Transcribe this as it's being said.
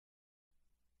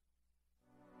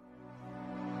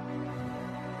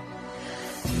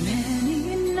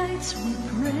we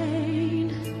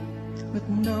prayed with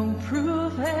no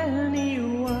proof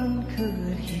anyone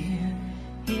could hear.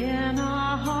 In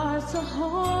our hearts a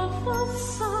hopeful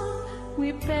song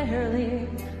we barely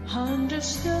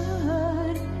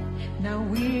understood. Now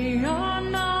we are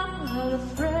not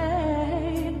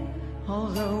afraid,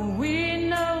 although we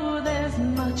know there's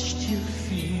much to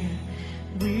fear.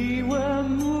 We were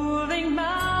moving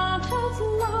mountains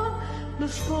long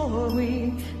before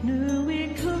we knew we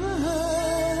could.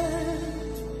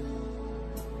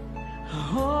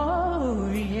 Oh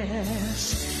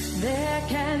yes, there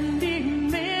can be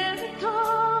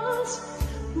miracles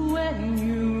when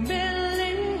you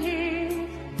believe.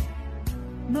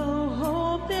 Though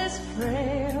hope is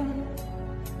frail,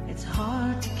 it's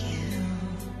hard to kill.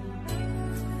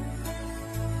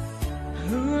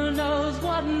 Who knows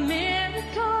what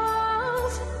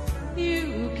miracles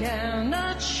you can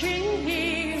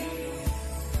achieve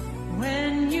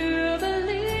when you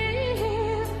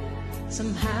believe.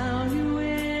 Somehow you will.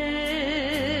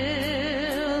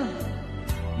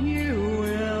 You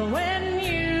will when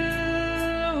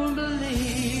you believe.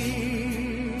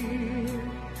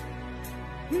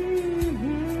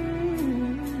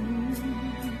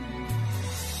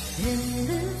 In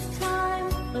this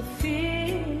time of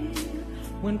fear,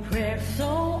 when prayer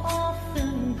so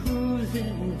often proves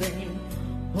in vain,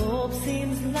 hope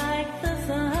seems like the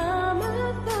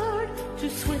summer bird too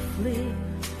swiftly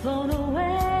flown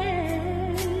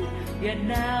away. Yet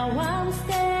now I'm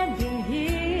standing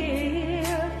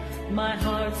here, my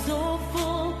heart so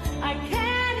full I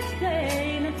can't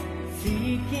explain,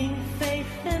 seeking faith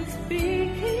and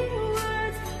speaking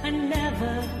words I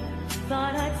never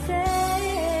thought I'd say.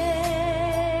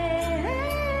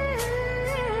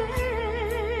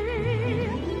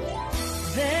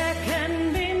 There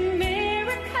can be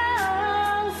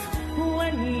miracles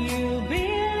when you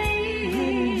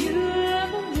believe.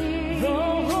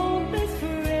 Though hope is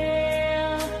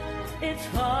frail, it's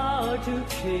hard to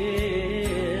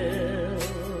kill.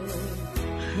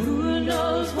 Who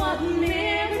knows what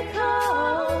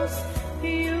miracles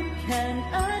you can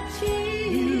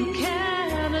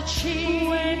achieve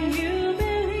when you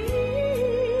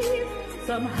believe.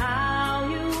 Somehow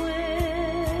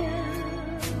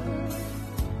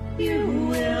you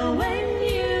will when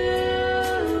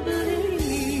you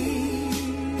believe.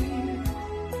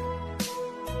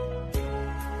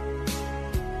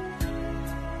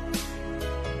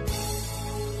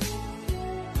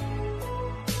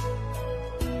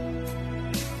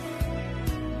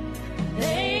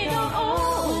 They don't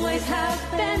always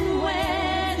happen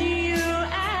when you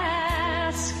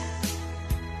ask,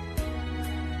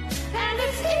 and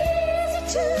it's easy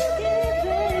to give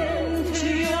in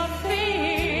to your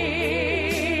fears.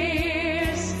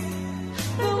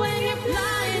 But when you're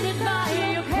blinded by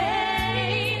your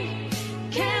pain,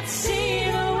 can't see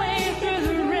the way through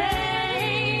the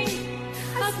rain, a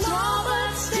small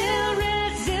but still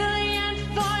resilient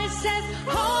voice says,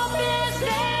 hope is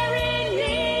very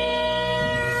near.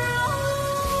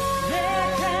 There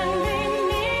can be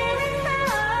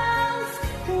miracles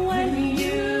when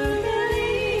you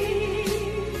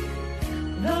believe.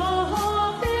 Though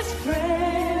hope is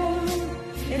frail,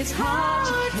 it's hard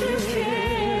to kill.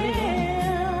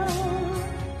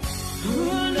 Who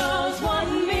knows what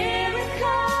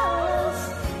miracles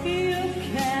you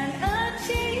can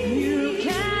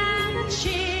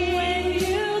achieve when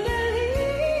you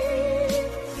believe.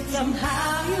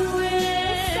 Somehow you will.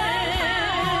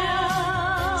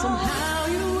 Somehow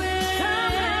you will.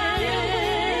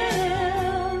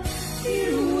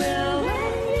 You will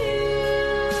when you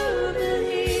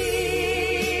believe.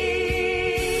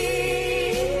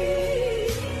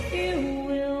 You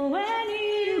will when you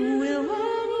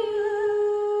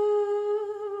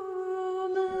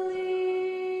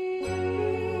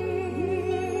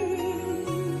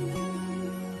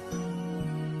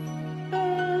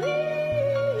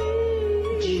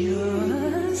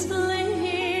just believe.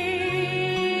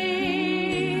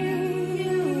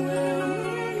 You will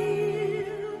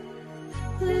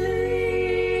believe.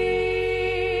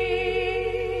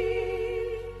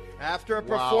 After a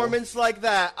performance like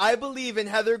that, I believe in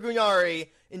Heather Gurnari,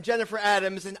 in Jennifer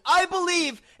Adams, and I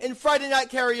believe in Friday Night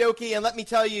Karaoke. And let me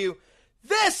tell you,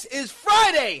 this is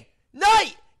Friday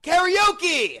Night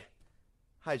Karaoke!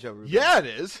 Hi, Joe Rubin. Yeah, it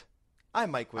is.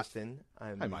 I'm Mike Whiston.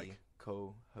 I'm Hi, the Mike.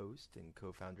 co-host and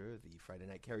co-founder of the Friday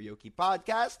Night Karaoke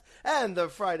podcast and the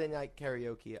Friday Night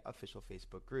Karaoke official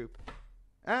Facebook group.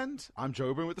 And I'm Joe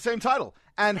Rubin with the same title.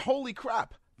 And holy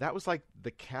crap, that was like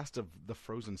the cast of the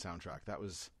Frozen soundtrack. That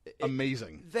was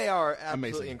amazing. They are absolutely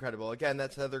Amazing. incredible. Again,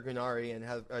 that's Heather Gurnari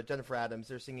and Jennifer Adams.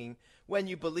 They're singing When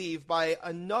You Believe by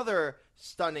another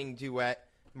stunning duet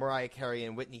Mariah Carey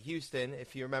and Whitney Houston.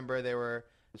 If you remember, they were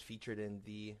featured in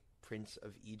the Prince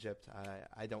of Egypt.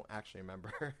 I don't actually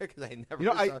remember because I never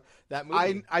saw that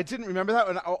movie. I didn't remember that,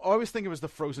 and I always think it was the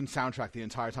Frozen soundtrack the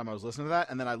entire time I was listening to that,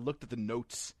 and then I looked at the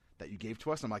notes that you gave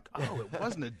to us, and I'm like, oh, it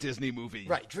wasn't a Disney movie.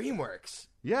 Right, DreamWorks.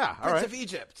 Yeah, all Prince right. of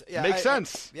Egypt. Yeah, Makes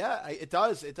sense. It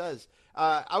does. It does.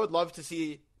 I would love to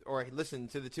see or listen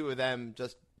to the two of them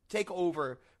just take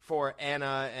over for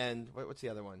Anna and what's the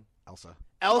other one? Elsa.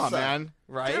 Elsa, Come on, man.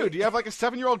 Right? Dude, you have like a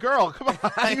 7-year-old girl. Come on,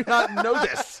 how do you not know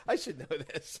this? I should know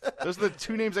this. Those are the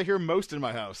two names I hear most in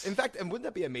my house. In fact, and wouldn't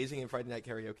that be amazing in Friday Night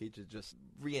Karaoke to just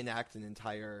reenact an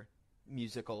entire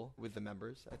musical with the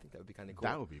members? I think that would be kind of cool.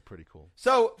 That would be pretty cool.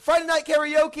 So, Friday Night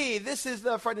Karaoke. This is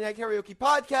the Friday Night Karaoke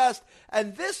podcast,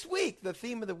 and this week the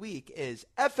theme of the week is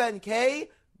FNK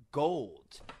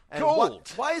Gold. And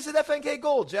Gold. Why is it FNK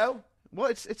Gold, Joe? Well,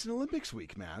 it's an Olympics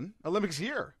week, man. Olympics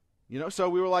year. So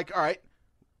we were like, all right,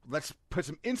 let's put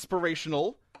some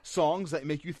inspirational songs that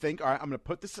make you think, all right, I'm going to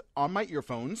put this on my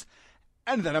earphones,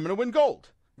 and then I'm going to win gold.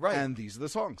 Right. And these are the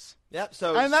songs. Yep.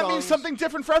 So and that means something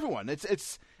different for everyone.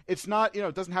 It's not,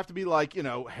 it doesn't have to be like,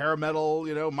 hair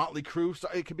metal, Motley Crue. So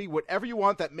it could be whatever you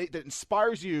want that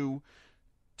inspires you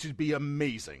to be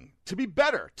amazing, to be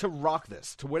better, to rock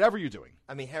this, to whatever you're doing.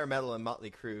 I mean, hair metal and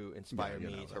Motley Crue inspire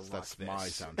me to rock that's this. my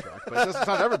soundtrack, but it's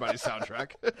not everybody's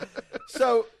soundtrack.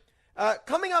 So,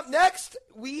 coming up next,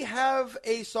 we have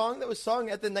a song that was sung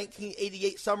at the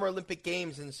 1988 Summer Olympic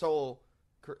Games in Seoul,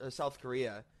 South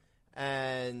Korea.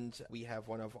 And we have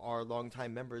one of our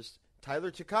longtime members, Tyler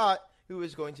Turcotte, who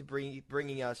is going to be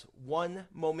bringing us One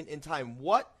Moment in Time.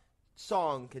 What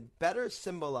song could better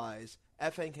symbolize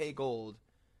FNK Gold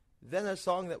than a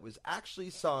song that was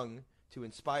actually sung to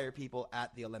inspire people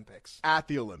at the Olympics? At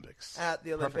the Olympics. At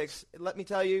the Olympics. Perfect. Let me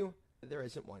tell you, there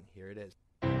isn't one. Here it is.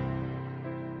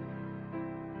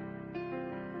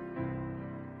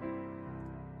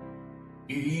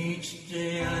 Each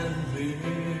day I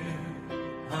live,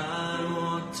 I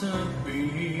want to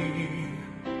be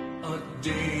a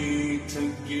day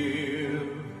to give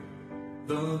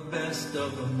the best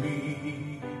of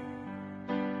me.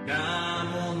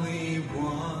 I'm only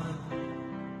one,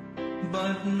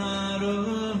 but not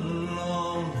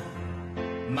alone.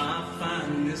 My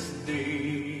finest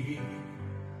day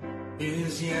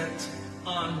is yet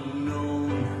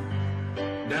unknown.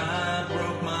 I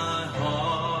broke my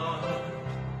heart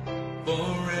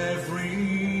for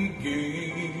every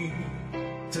game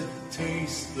to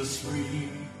taste the sweet.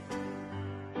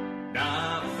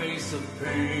 I face a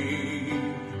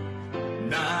pain,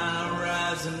 I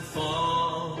rise and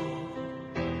fall,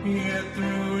 yet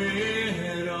through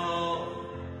it all,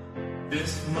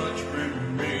 this much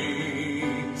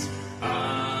remains.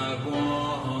 I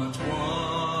want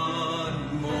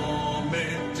one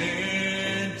moment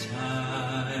in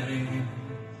time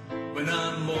when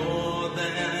I'm more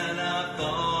than I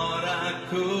thought I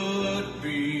could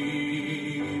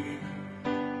be,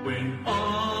 when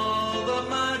all of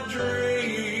my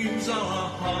dreams are a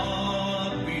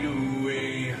heartbeat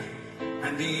away,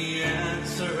 and the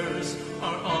answers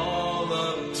are all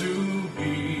up to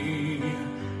me.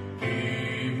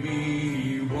 Give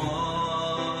me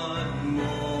one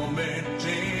moment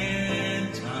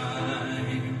in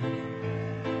time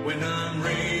when I'm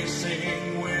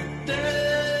racing with destiny.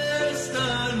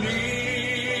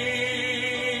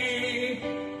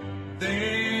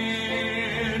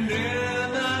 Then in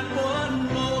that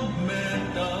one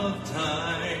moment of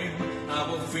time, I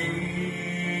will feel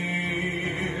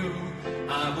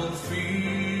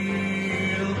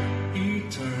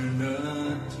eternity.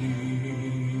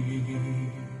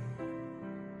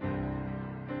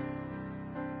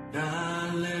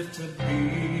 I live to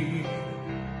be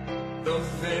the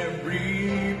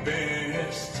very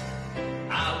best.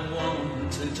 I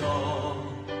want it all.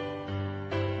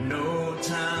 No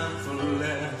time for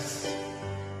less.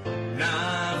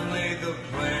 Now I've laid the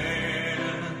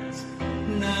plans.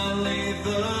 Now lay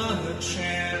the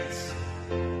chance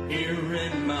here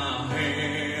in my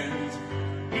hands.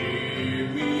 Give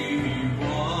me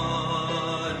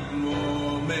one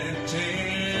moment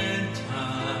in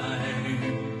time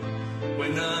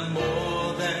when I'm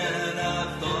more than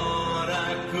I thought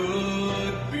I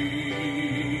could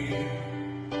be,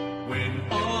 when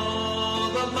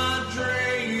all of my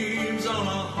dreams are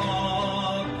a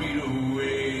heartbeat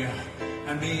away,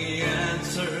 and the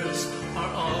answers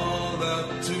are all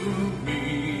up to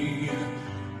me.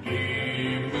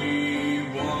 Give me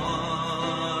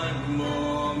one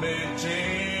moment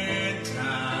in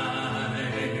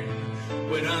time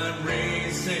when I'm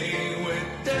racing with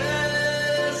destiny.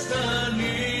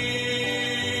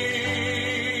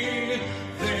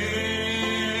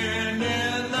 Then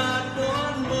in that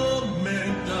one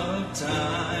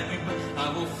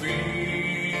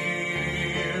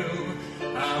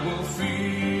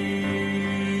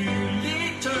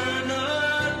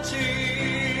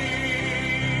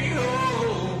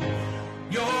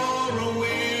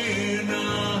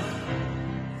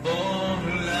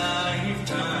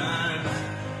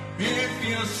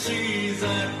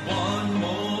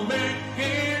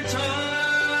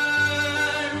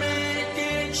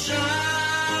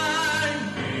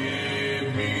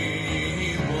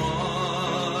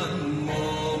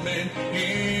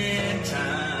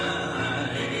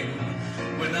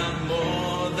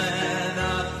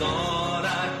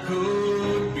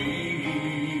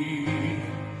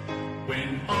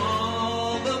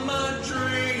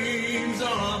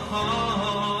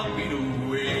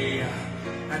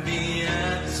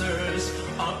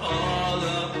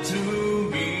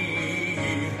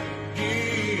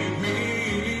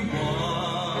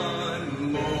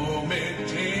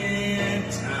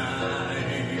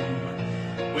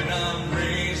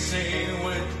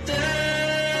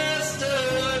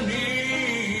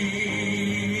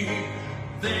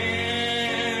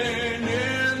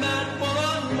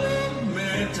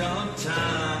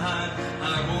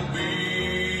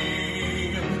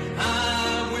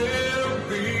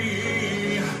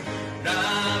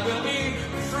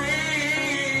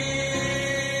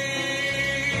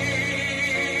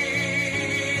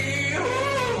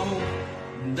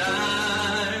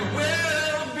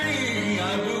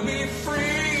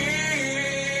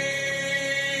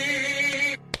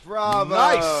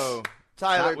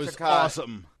Tyler That was Turcotte.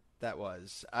 awesome. That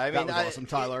was. I That mean, was awesome,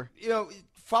 Tyler.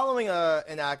 Following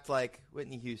an act like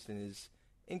Whitney Houston is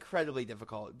incredibly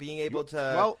difficult. Being able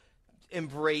to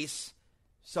embrace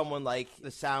someone like the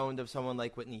sound of someone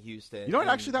like Whitney Houston. You know what?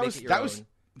 and Actually, make it your own.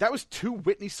 that was 2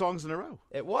 Whitney songs in a row.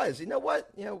 It was. You know what?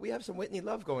 We have some Whitney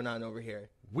love going on over here.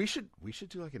 We should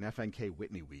do like an FNK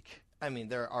Whitney week. I mean,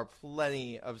 there are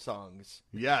plenty of songs.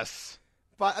 Yes.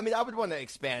 But, I mean, I would want to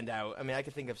expand out. I mean, I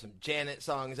could think of some Janet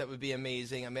songs that would be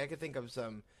amazing. I mean, I could think of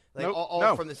some, like,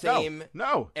 all from the same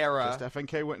era. Just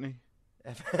FNK Whitney.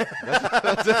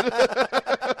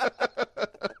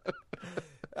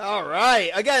 All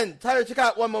right. Again, Tyler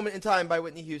Turcotte, One Moment in Time by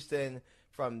Whitney Houston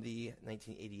from the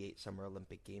 1988 Summer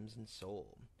Olympic Games in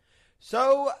Seoul.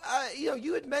 So,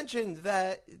 you had mentioned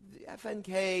that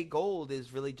FNK Gold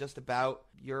is really just about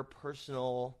your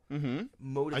personal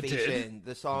motivation.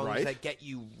 The songs that get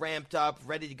you ramped up,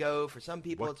 ready to go. For some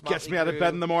people, it's Motley gets me out of Crue.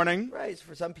 bed in the morning. Right.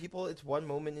 For some people, it's One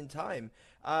Moment in Time.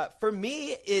 For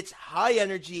me, it's high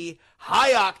energy,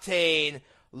 high octane,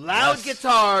 loud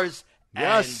guitars,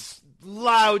 and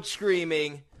loud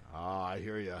screaming. Ah, I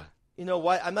hear you. You know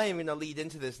what? I'm not even going to lead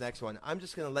into this next one. I'm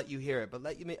just going to let you hear it. But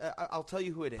I'll tell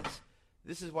you who it is.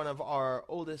 This is one of our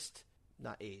oldest,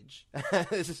 not age.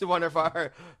 This is one of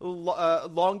our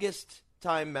longest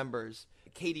time members,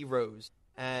 Katie Rose.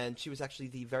 And she was actually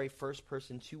the very first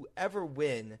person to ever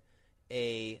win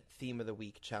a Theme of the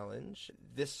Week challenge.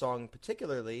 This song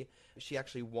particularly, she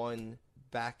actually won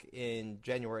back in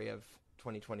January of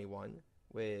 2021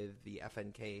 with the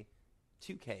FNK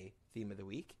 2K Theme of the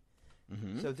Week.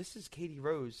 So this is Katie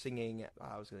Rose singing.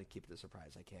 I was going to keep it a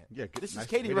surprise. I can't. Yeah, this nice is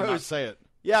Katie way to Rose. not say it.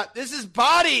 Yeah, this is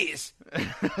Bodies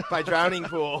by Drowning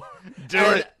Pool.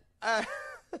 It.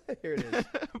 Here it is.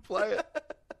 Play it.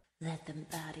 Let them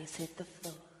bodies hit the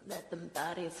floor. Let them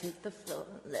bodies hit the floor.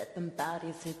 Let them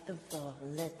bodies hit the floor.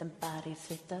 Let them bodies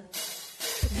hit the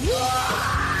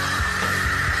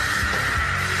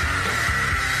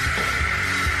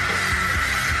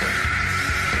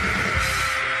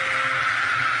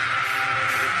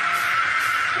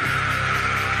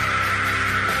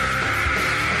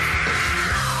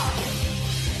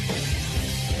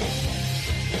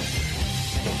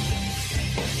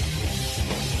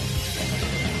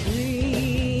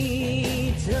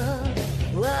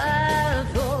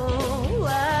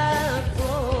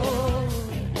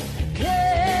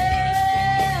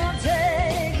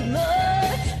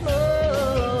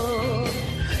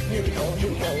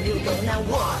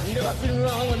Nothing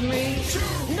wrong with me.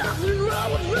 Nothing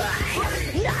wrong with me.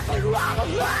 Nothing wrong with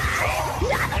me.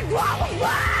 Nothing wrong with me.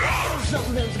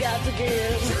 Something's got to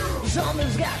give.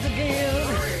 Something's got to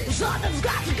give. Something's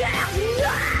got to give.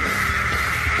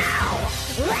 Now!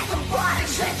 Let the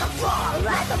bodies hit the floor.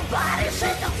 Let the bodies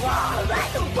hit the floor.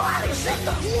 Let the bodies hit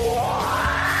the floor.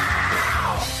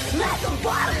 Let the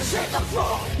bodies hit the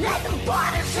floor. Let the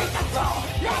bodies hit the floor.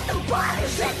 Let the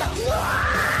bodies hit the floor.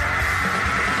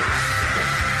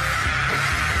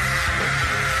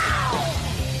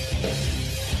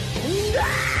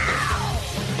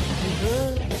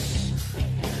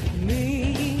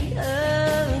 Me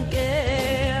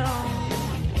again.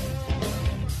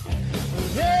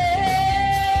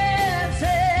 This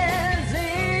is the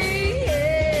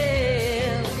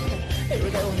end. Here we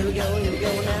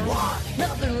go now.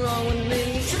 Nothing wrong with me.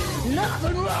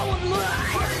 Nothing wrong with me.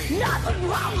 Nothing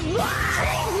wrong with me.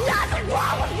 Nothing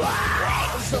wrong with me.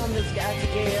 Something's got to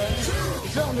give.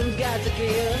 Something's got to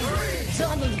give.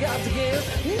 Something's got to give.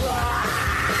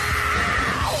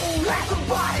 Let the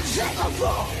bodies hit the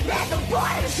floor. Let the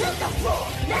bodies hit the floor.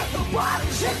 Let the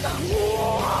bodies hit the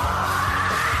floor.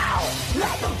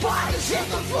 Let the bodies hit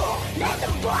the floor. Let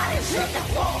the bodies hit the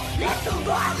floor. Let the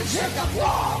bodies hit the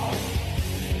floor.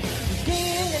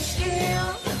 Skin and skin,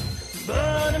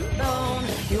 blood and bone.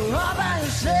 You're all by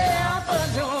yourself, but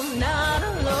you're not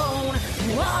alone.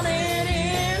 You want it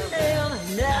in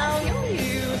and now you're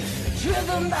here,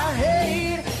 driven by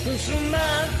hate and some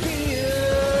my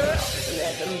fear.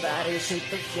 Let them bodies hit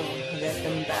the floor. Let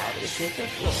them bodies hit the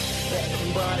floor. Let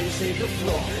them bodies hit the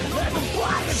floor. Let them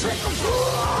bodies hit the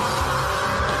floor.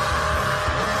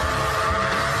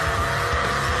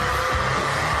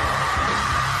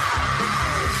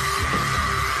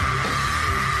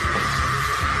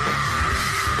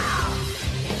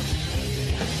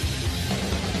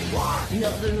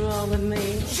 Nothing wrong with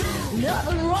me.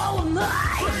 Nothing wrong with me.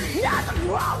 Nothing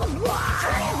wrong with me.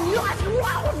 Nothing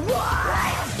wrong with me.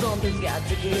 Something's got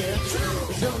to give.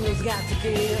 Something's got to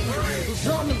give.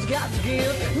 Something's got to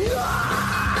give.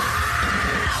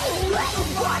 Let the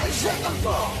bodies hit the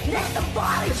floor. Let the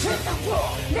bodies hit the floor.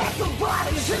 Let the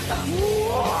bodies hit the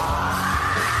floor.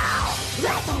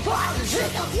 Let the bodies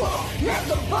hit the floor. Let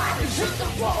the bodies hit the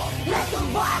floor. Let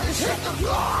the bodies hit the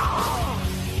floor.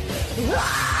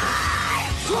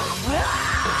 I'm drunk.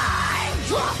 I'm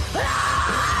drunk.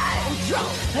 I'm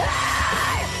drunk.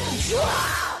 I'm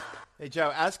drunk. Hey,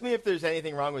 Joe, ask me if there's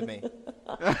anything wrong with me.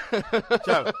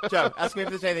 Joe, ask me if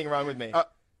there's anything wrong with me.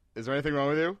 Is there anything wrong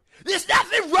with you? There's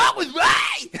nothing wrong with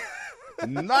me!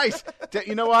 Nice.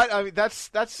 You know what? I mean, that's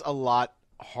a lot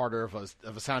harder of a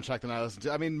soundtrack than I listened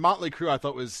to. I mean, Motley Crue I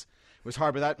thought was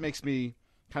hard, but that makes me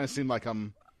kind of seem like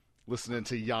I'm listening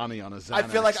to Yanni on a Xanax. I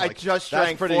feel like I just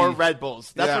drank pretty- 4 Red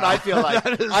Bulls. That's Yeah. what I feel like.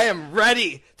 That is- I am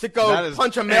ready to go that is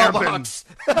punch a amping. mailbox.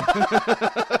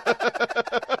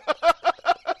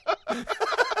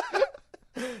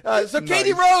 So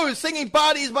Katie Rose singing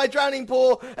Bodies by Drowning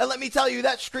Pool, and let me tell you,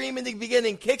 that scream in the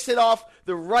beginning kicks it off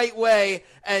the right way,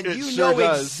 and It you sure know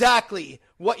does. exactly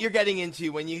what you're getting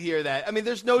into when you hear that. I mean,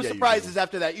 there's no you surprises do.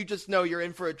 after that. You just know you're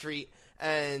in for a treat,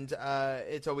 and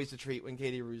it's always a treat when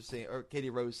Katie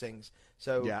Rose sings.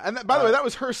 So Yeah, and by the way, that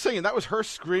was her singing. That was her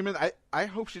screaming. I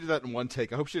hope she did that in one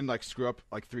take. I hope she didn't like screw up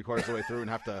like 3/4 of the way through and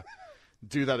have to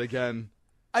do that again.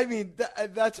 I mean,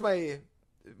 that's my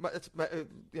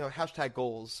hashtag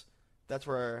goals. That's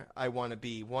where I want to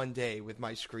be one day with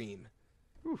my scream.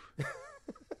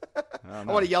 I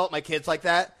want to yell at my kids like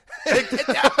that. Get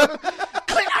down!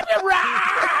 Clean up your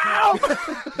room!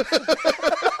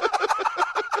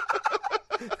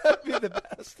 That'd be the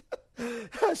best.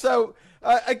 So,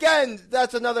 again,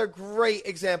 that's another great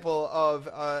example of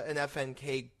an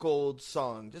FNK Gold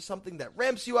song. Just something that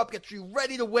ramps you up, gets you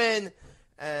ready to win.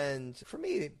 And for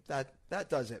me, that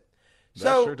does it.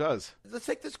 That sure does. Let's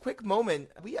take this quick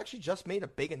moment. We actually just made a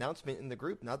big announcement in the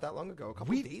group not that long ago, a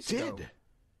couple of days ago. Do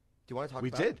you want to talk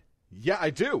about it? We did. Yeah, I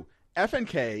do.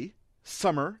 FNK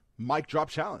Summer Mic Drop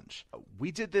Challenge. We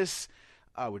did this,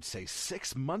 I would say,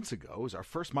 6 months ago. It was our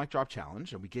first Mic Drop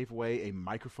Challenge, and we gave away a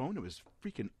microphone. It was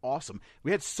freaking awesome.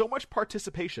 We had so much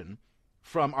participation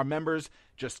from our members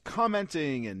just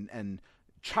commenting and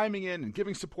chiming in and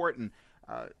giving support, and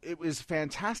it was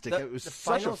fantastic. It was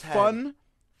such a fun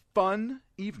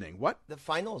evening. What? The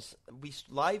finals. We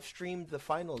live streamed the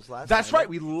finals last That's time. right.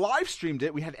 We live streamed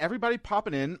it. We had everybody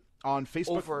popping in on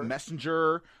Facebook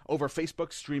Messenger, over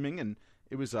Facebook streaming, and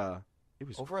it was over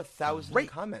 1,000 great.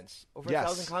 comments. Over Yes.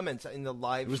 1,000 comments in the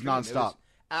live It was stream. nonstop. It was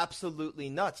absolutely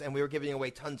nuts, and we were giving away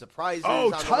tons of prizes. Oh,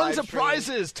 on the tons live of stream.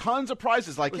 prizes. Tons of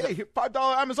prizes. Like, hey,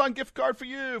 $5 Amazon gift card for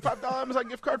you. $5 Amazon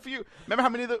gift card for you. Remember how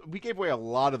many we gave away a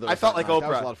lot of those. I felt like Oprah. That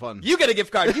was a lot of fun. You get a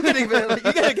gift card. You get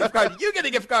a gift card. You get a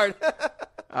gift card.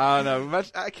 No,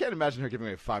 I can't imagine her giving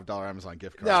away a $5 Amazon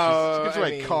gift card. No, she gives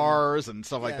away cars and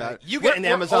stuff like that. You get an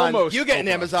Amazon. You get an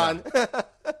Oprah. Amazon.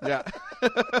 Yeah.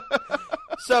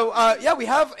 So, we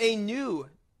have a new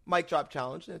mic drop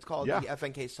challenge, and it's called the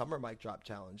FNK Summer Mic Drop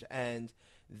Challenge. And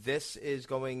this is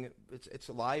going, it's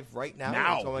live right now.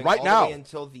 It's going all the way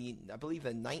until I believe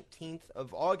the 19th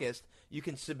of August. You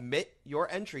can submit your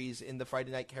entries in the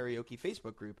Friday Night Karaoke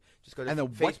Facebook group. Just go to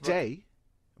Facebook.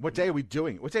 What day are we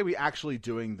doing? What day are we actually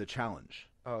doing the challenge?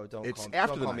 Oh, don't It's call,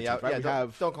 after don't the call me 19th, out. right? Yeah,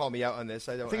 don't call me out on this.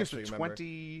 I I think it's actually the remember.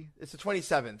 27th. It's the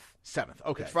 27th.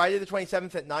 Okay. It's Friday the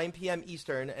 27th at 9 p.m.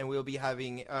 Eastern, and we'll be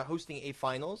having hosting a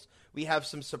finals. We have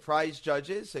some surprise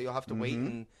judges, so you'll have to wait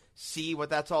and see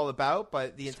what that's all about.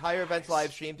 But the entire event's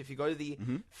live streamed. If you go to the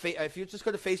if you just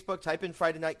go to Facebook, type in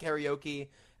Friday Night Karaoke,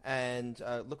 and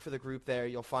look for the group there,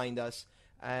 you'll find us,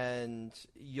 and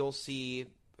you'll see.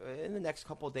 In the next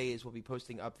couple of days, we'll be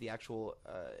posting up the actual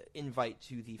invite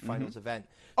to the finals event.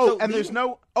 Oh, So and there's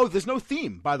no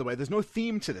theme, by the way. There's no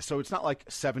theme to this, so it's not like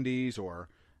 70s or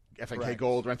FNK Correct.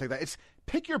 Gold or anything like that. It's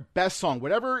pick your best song,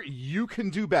 whatever you can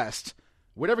do best,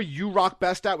 whatever you rock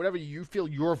best at, whatever you feel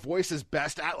your voice is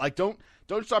best at. Like, don't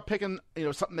start picking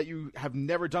something that you have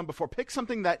never done before. Pick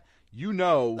something that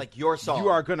like your song you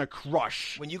are gonna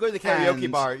crush. when you go to the karaoke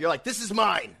bar. You're like, this is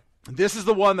mine. This is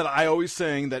the one that I always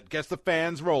sing that gets the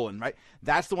fans rolling, right?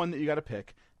 That's the one that you got to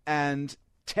pick and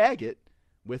tag it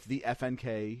with the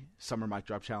FNK Summer Mic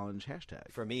Drop Challenge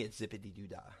hashtag. For me, it's zippity doo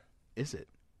dah. Is it?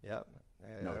 Yep.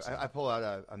 No, it's I pull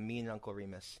out a mean Uncle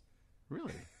Remus.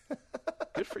 Really?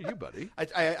 Good for you, buddy.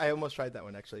 I almost tried that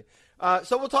one, actually.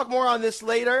 So we'll talk more on this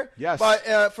later. Yes.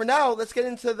 But for now, let's get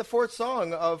into the fourth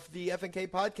song of the FNK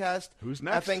podcast. Who's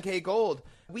next? FNK Gold.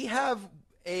 We have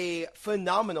a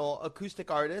phenomenal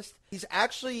acoustic artist. He's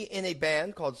actually in a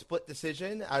band called Split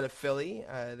Decision out of Philly.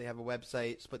 They have a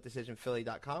website,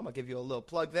 splitdecisionphilly.com. I'll give you a little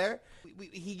plug there.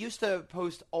 He used to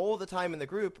post all the time in the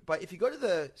group, but if you go to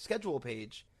the schedule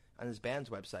page on his band's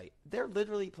website, they're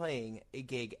literally playing a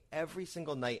gig every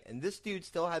single night, and this dude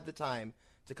still had the time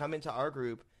to come into our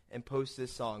group and post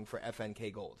this song for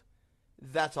FNK Gold.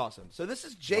 That's awesome. So this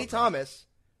is Jay Thomas,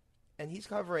 and he's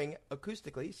covering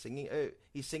acoustically, singing.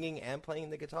 He's singing and playing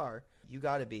the guitar. You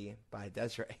Gotta Be by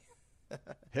Des'ree.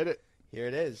 Hit it. Here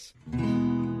it is.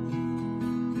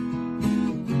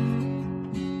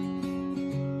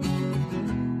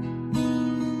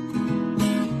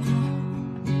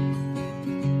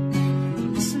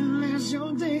 As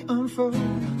your day unfold,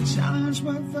 challenge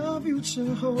what the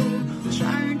future holds.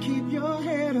 Try and keep your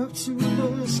head up to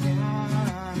the sky.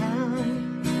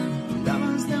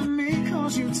 Lovers that may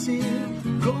cause you tear,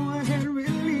 go ahead,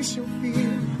 release your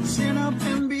fear. Stand up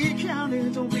and be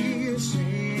counted, don't be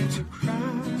ashamed to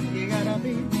cry. You gotta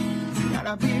be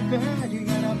bad, you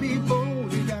gotta be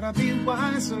bold, you gotta be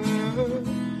wiser.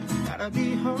 Gotta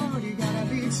be hard, you gotta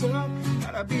be tough,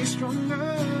 gotta be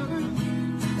stronger.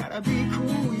 Gotta be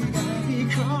cool, you gotta be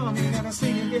calm, you gotta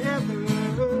stay together.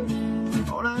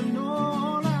 All I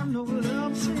know,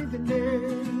 love saved the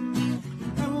day.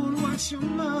 I won't watch your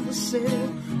mother say,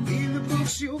 read the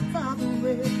books your father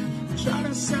read. Try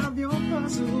to solve your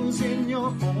puzzles in your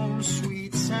own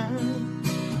sweet time.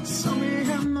 Some may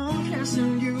have more cash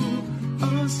than you,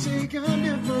 others take a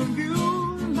different view.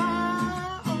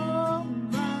 My, oh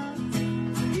my,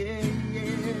 yeah.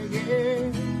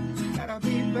 Gotta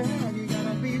be bad, you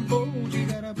gotta be bold, you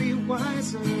gotta be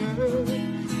wiser.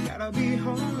 Gotta be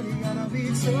hard, you gotta be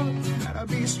tough, gotta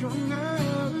be stronger.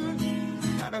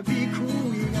 Gotta be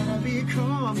cool, you gotta be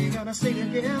calm, you gotta stay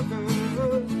together.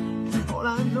 All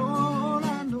I know,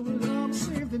 love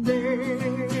saved the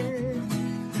day.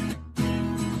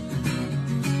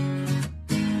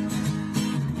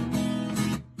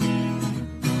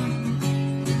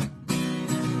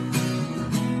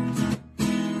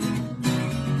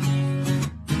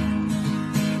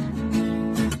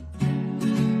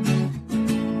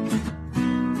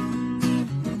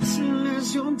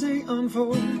 Your day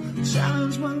unfold,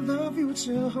 challenge what the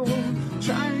future holds.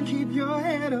 Try and keep your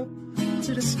head up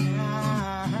to the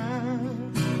sky.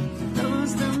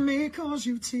 Lovers that may cause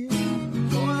you tears,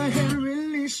 go ahead and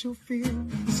release your fear.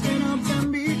 Stand up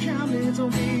and be counted,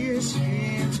 don't be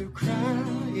ashamed to cry.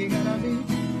 You gotta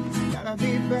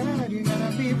be bad, you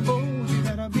gotta be bold, you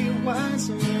gotta be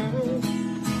wiser.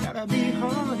 Gotta be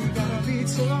hard, you gotta be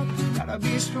tough, gotta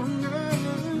be stronger.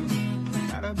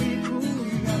 Gotta be cool,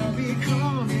 you gotta be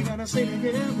calm, you gotta stay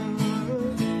together.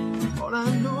 All I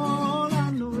know,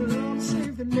 love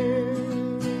saved the day.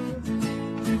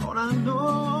 All I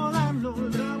know,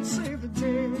 love saved the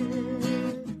day.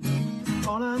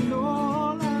 All I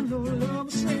know,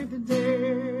 love saved the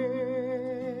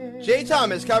day. Jay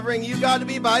Thomas covering You Gotta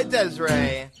Be by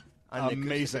Des'ree. On the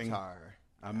Amazing. guitar.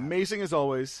 Amazing as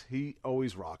always. He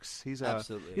always rocks. He's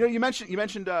Absolutely. You know, you mentioned he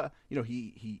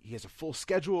has a full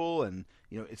schedule, and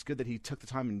it's good that he took the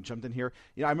time and jumped in here.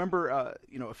 I remember a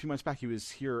few months back he was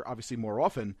here obviously more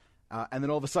often, and then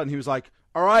all of a sudden he was like,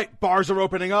 "All right, bars are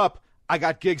opening up. I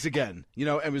got gigs again." And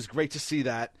it was great to see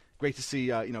that. Great to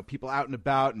see people out and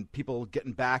about and people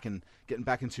getting back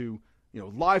into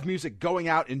live music, going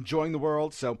out, enjoying the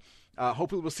world. So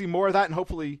hopefully we'll see more of that, and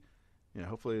hopefully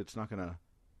it's not gonna.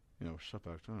 Shut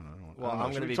back. I don't know. Well,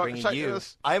 I'm going to be Should we bringing talk- you.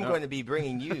 this? I'm No. going to be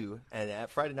bringing you and at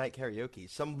Friday Night Karaoke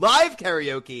some live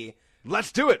karaoke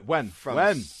Let's do it. When?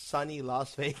 from sunny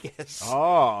Las Vegas.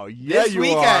 Oh, yeah, this you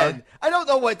weekend. are. I don't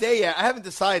know what day yet. I haven't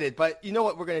decided, but you know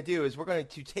what we're going to do is we're going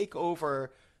to take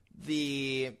over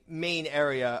the main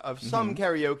area of some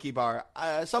karaoke bar,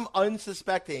 some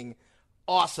unsuspecting,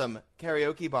 awesome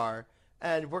karaoke bar,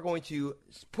 and we're going to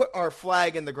put our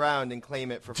flag in the ground and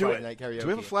claim it for Do Friday it. Night Karaoke. Do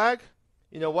we have a flag?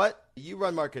 You know what? You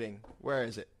run marketing. Where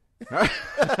is it?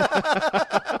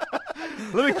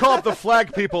 Let me call up the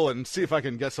flag people and see if I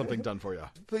can get something done for you.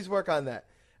 Please work on that.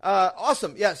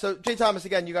 Awesome. Yeah, so Jay Thomas,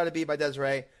 again, You Gotta Be by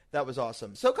Des'ree. That was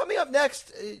awesome. So coming up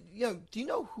next, do you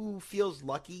know who feels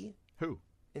lucky Who?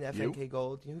 in FNK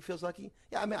Gold? You know who feels lucky?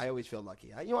 Yeah, I mean, I always feel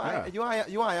lucky. I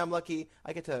am lucky.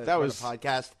 I get to That run was- a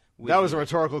podcast. With That was a you.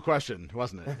 rhetorical question,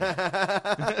 wasn't it?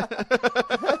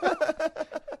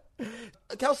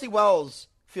 Kelsey Wells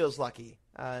feels lucky,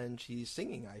 and she's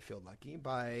singing I Feel Lucky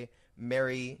by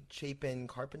Mary Chapin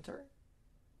Carpenter.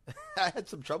 I had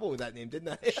some trouble with that name,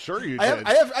 didn't I? Sure you I did.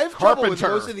 have trouble with Carpenter.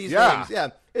 most of these Yeah. names. Yeah,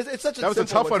 it's such a That was a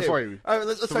simple tough one too. for you. All right,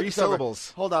 let's start 3 this over.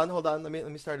 syllables. Hold on. Let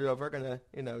me start it over. Gonna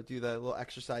do the little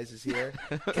exercises here.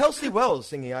 Kelsey Wells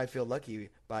singing I Feel Lucky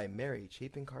by Mary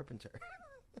Chapin Carpenter.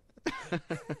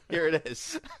 Here it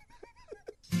is.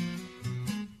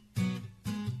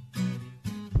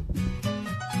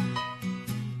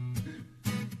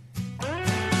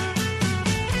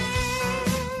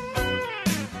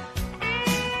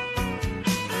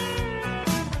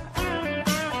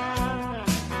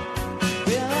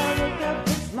 Well, I woke up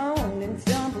this morning,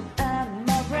 stumbled out of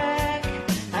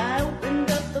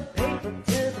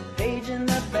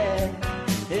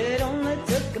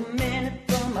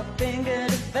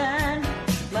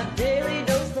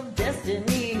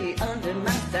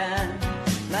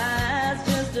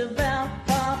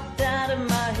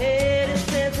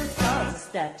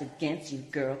backed against you,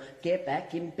 girl. Get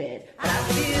back in bed. I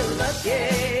feel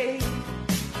lucky.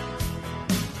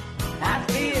 I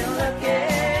feel lucky.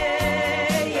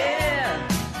 Yeah.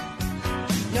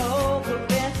 No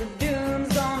progressive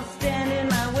doom's gonna stand in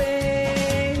my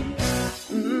way.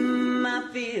 I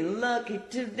feel lucky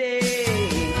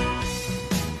today.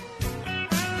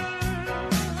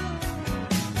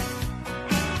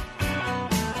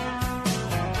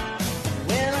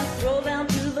 Well, I strolled down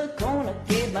to the corner,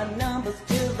 gave my numbers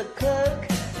to the clerk.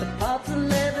 The pot's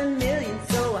 11 million,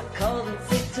 so I called in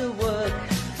sick to work.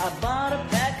 I bought a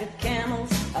pack of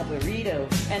Camels, a burrito,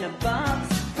 and a box.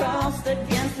 Crossed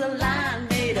against the line,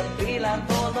 made a beeline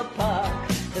for the park.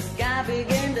 The sky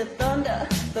began to thunder,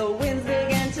 the winds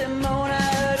began to moan. I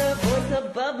heard a voice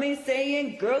above me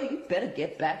saying, girl, you better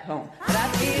get back home. But I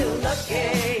feel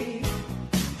lucky.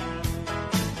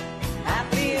 I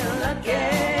feel lucky,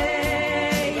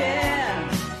 yeah.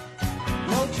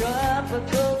 No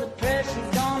tropical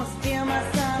depression's gonna steal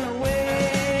my sun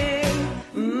away.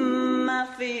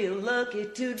 I feel lucky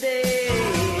today.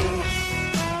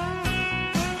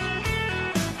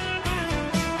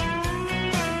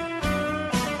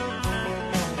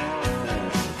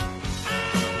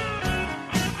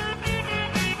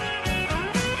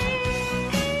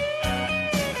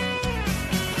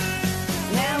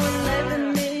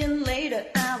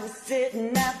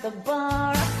 Sitting at the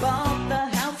bar, I bought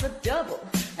the house a double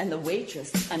and the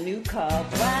waitress a new car.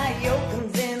 Dry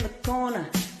Yoakum's in the corner,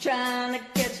 trying to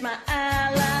catch my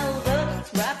eye. Lyle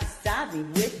Lovett's right beside me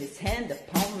with his hand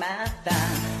upon my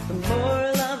thigh. The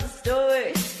moral of the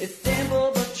story is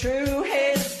simple but true.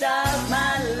 Hairstyle's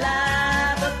my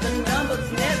life, but the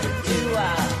numbers never do.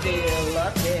 I feel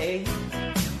lucky.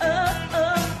 Oh,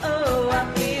 oh, oh,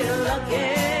 I feel lucky.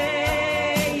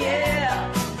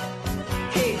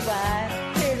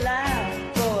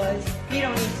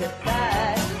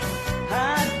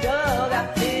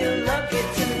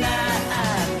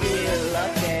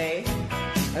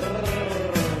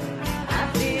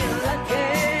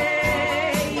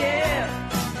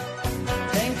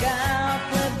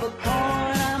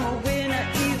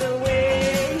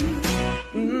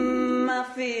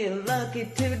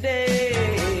 Today.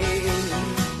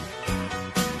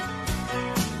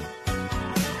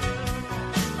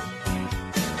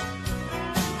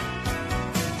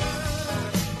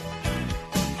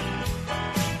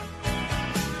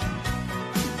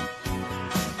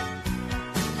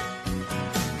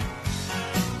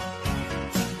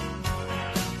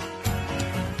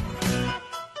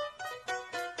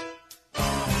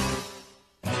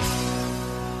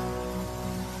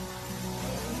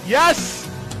 Yes!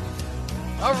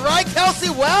 All right, Kelsey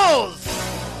Wells.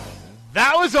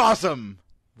 That was awesome.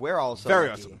 We're also Very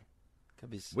lucky. awesome. Could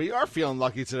be. We are feeling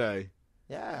lucky today.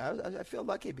 Yeah, I feel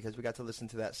lucky because we got to listen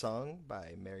to that song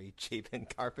by Mary Chapin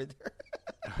Carpenter.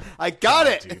 I got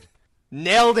it. Dude.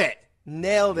 Nailed it.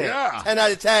 Yeah. 10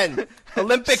 out of 10.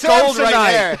 Olympic gold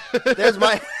right there. There's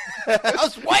my. I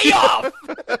was way off.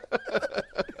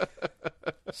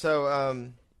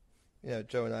 So,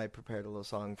 Joe and I prepared a little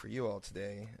song for you all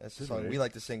today. That's a song we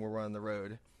like to sing when we're on the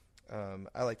road.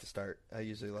 I like to start. I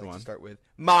usually like to start with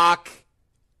Mock.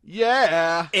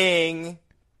 Yeah. Ing.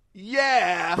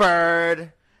 Yeah.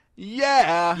 Bird.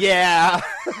 Yeah. Yeah.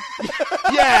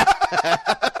 Yeah.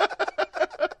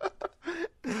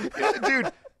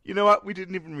 Dude, you know what? We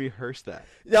didn't even rehearse that.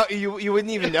 No, you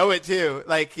wouldn't even know it, too.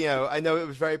 Like, I know it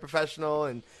was very professional,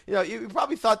 and, you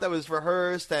probably thought that was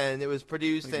rehearsed, and it was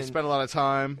produced and spent a lot of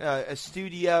time. A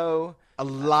studio. A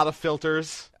lot of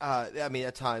filters. I mean,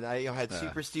 a ton. I had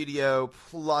Super Studio,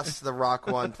 plus the Rock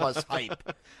one, plus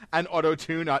Hype. And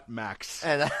Auto-Tune at max.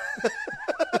 And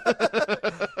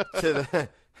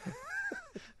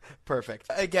perfect.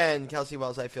 Again, Kelsey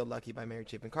Wells, I Feel Lucky by Mary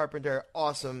Chapin Carpenter.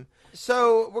 Awesome.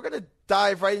 So we're going to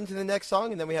dive right into the next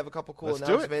song, and then we have a couple cool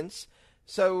announcements.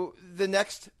 So the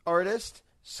next artist,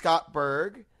 Scott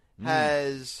Berg,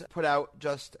 has put out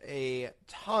just a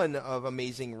ton of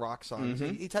amazing rock songs.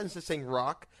 He tends to sing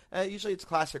rock. Usually it's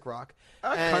classic rock.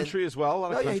 Country as well. A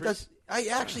lot of country. He does.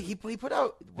 He put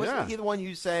out, wasn't he the one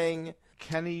you sang?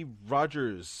 Kenny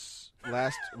Rogers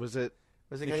was it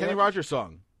Was it the Kenny Rogers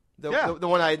song? The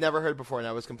one I had never heard before, and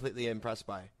I was completely impressed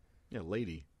by. Yeah,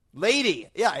 Lady.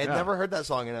 Yeah, I had never heard that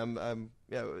song, and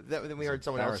then we heard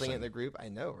someone else sing it in the group. I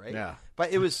know, right? Yeah.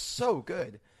 But it was so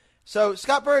good. So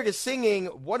Scott Berg is singing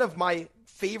one of my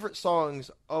favorite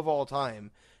songs of all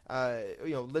time.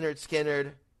 Lynyrd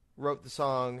Skynyrd wrote the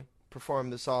song,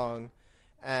 performed the song,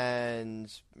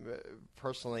 and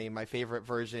personally, my favorite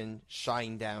version,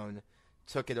 Shinedown,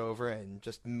 took it over and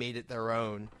just made it their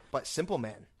own. But Simple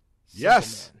Man.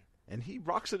 Yes. And he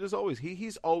rocks it as always.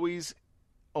 He's always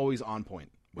on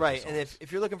point. Right, and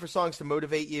if you're looking for songs to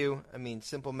motivate you, I mean,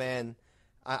 Simple Man,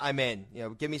 I'm in. You know,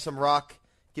 give me some rock,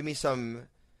 give me some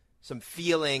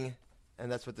feeling,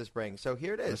 and that's what this brings. So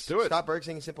here it is. Let's do it. Stop Berg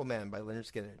singing Simple Man by Leonard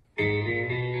Skinner.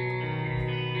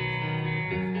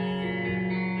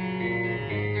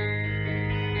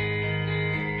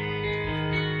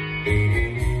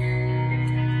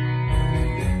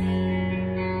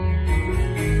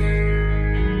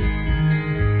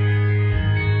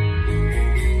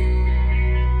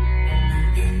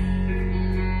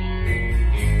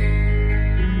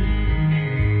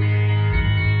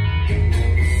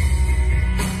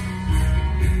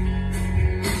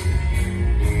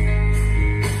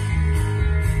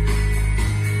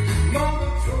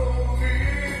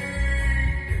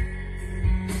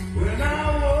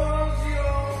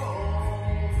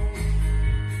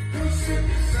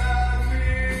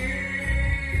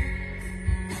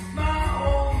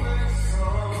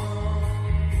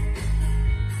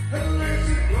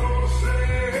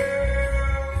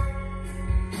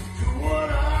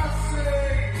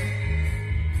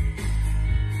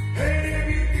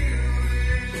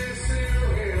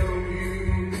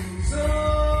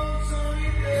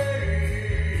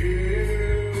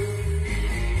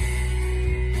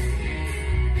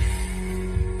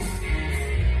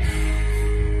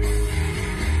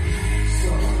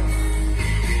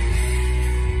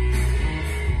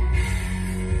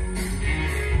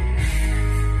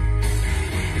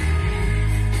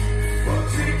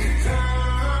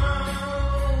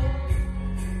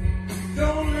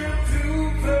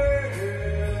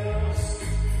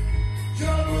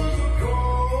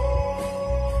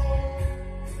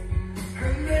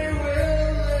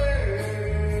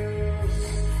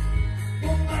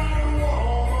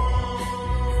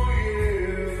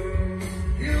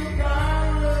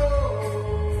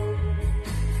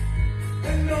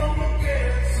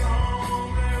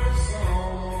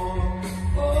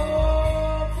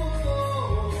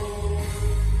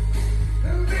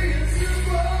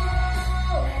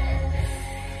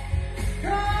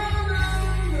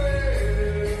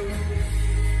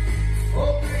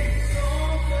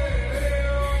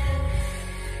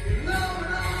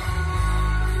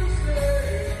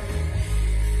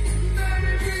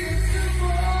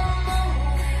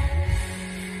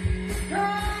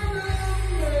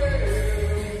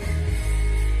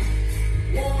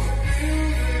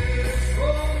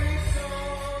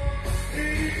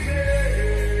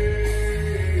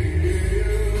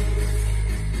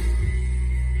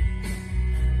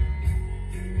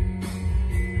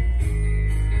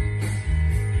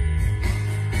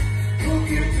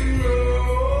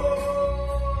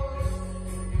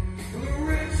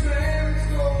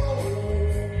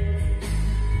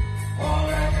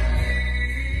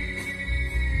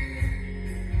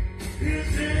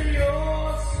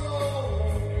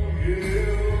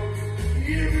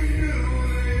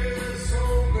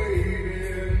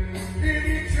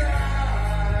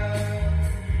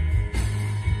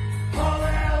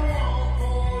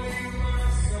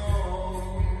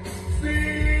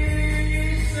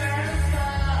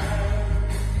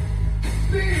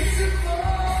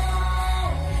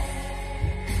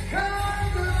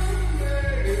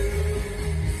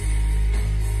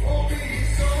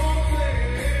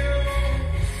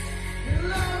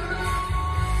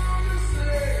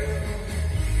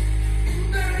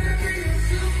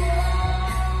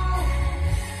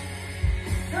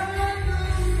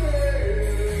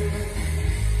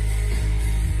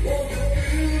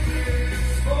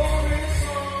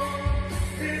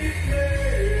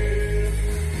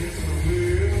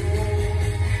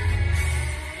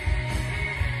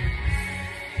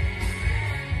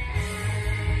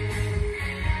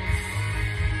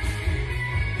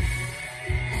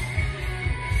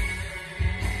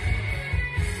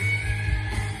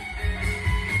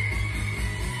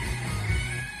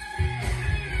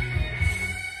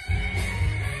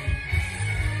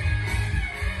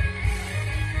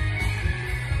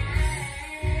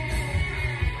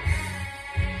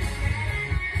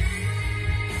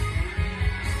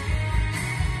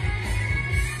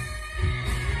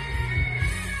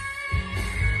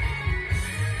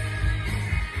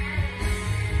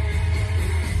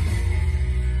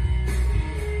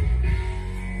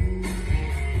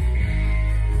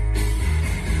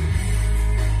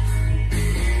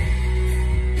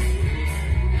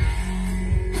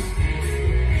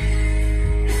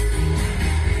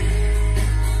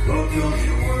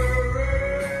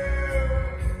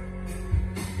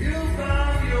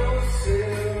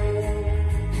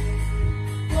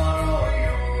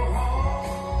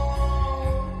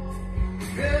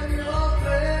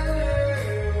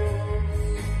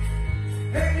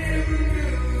 Hey, never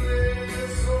knew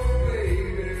this, oh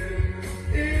baby.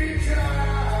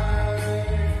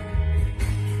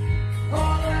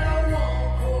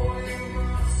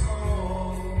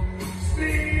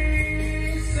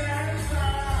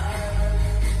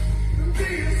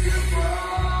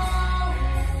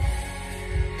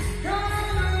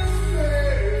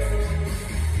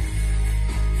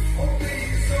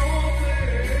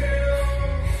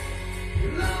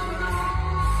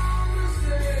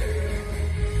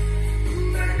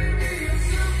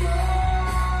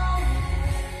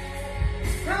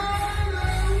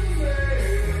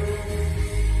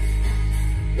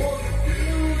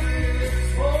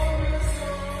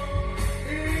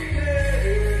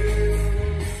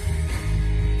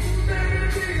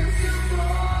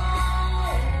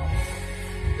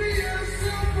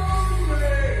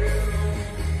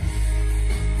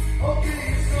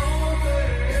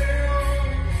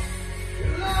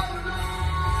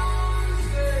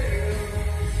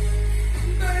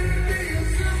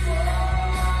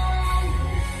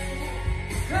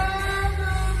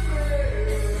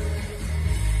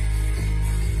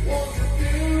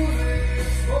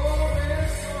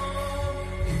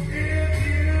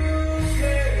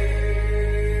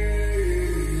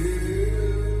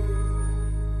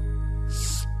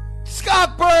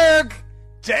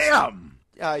 damn!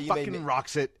 You made Fucking me,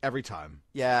 rocks it every time.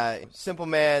 yeah, Simple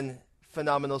Man,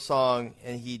 phenomenal song,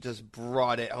 and he just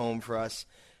brought it home for us.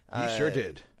 He sure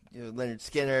did. Leonard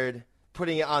Skinner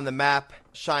putting it on the map,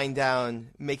 Shine Down,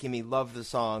 making me love the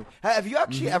song. Have you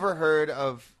actually ever heard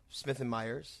of Smith and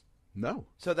Myers? No.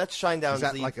 So that's Shine Down's Is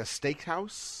that lead. like a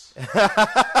steakhouse?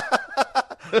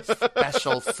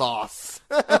 Special sauce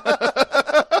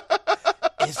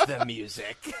is the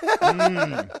music.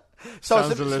 So Sounds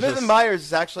Smith delicious. and Myers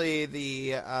is actually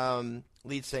the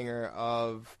lead singer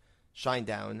of Shine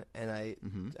Down, and I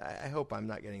hope I'm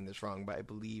not getting this wrong, but I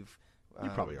believe You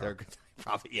probably they're are.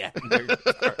 probably they're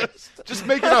guitarist. Just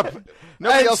make it up.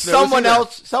 Nobody And else knows either.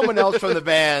 someone else from the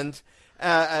band.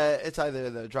 It's either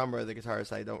the drummer or the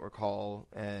guitarist. I don't recall,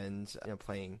 and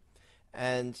playing,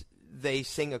 and they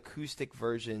sing acoustic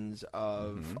versions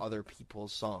of other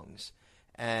people's songs,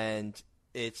 and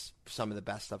it's some of the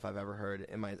best stuff I've ever heard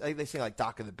in my. They sing like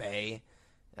Dock of the Bay.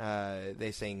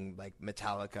 They sing like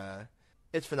Metallica.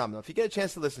 It's phenomenal. If you get a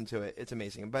chance to listen to it, it's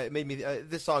amazing. But it made me.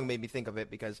 This song made me think of it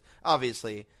because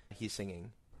obviously he's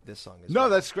singing this song as well. No,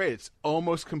 that's great. It's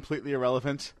almost completely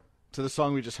irrelevant to the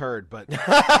song we just heard, but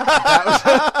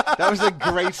that was a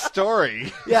great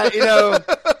story. Yeah,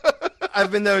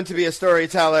 I've been known to be a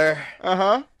storyteller.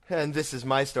 Uh-huh. And this is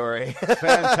my story.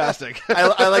 Fantastic.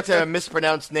 I like to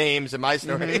mispronounce names in my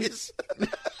stories.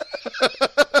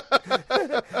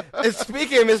 And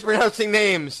speaking of mispronouncing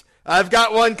names, I've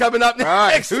got one coming up next. All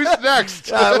right, who's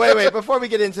next? Wait. Before we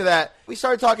get into that, we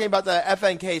started talking about the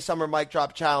FNK Summer Mic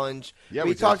Drop Challenge. Yeah, we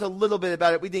we did. talked a little bit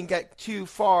about it. We didn't get too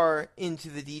far into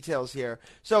the details here.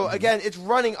 So, again, it's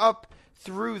running up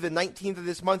through the 19th of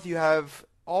this month. You have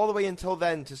all the way until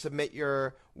then to submit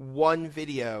your one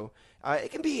video.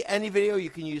 It can be any video. You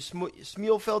can use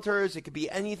Smule filters. It could be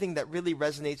anything that really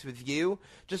resonates with you.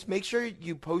 Just make sure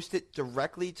you post it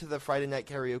directly to the Friday Night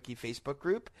Karaoke Facebook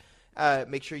group.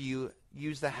 Make sure you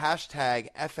use the hashtag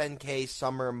FNK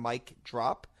Summer Mic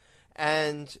Drop.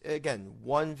 And again,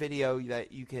 one video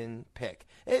that you can pick.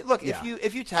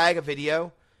 If you tag a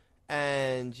video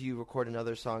and you record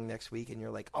another song next week and you're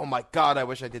like, oh my God, I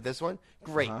wish I did this one.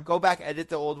 Great. Go back, edit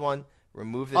the old one,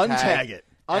 remove the tag.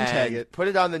 Untag it. Put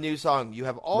it on the new song. You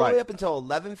have all Right. the way up until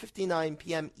 11:59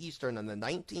 p.m. Eastern on the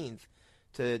 19th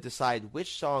to decide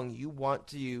which song you want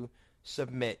to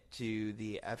submit to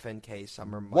the FNK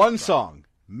Summer Mic One Drop. song.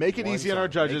 Make it One easy on our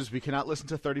song. judges. We cannot listen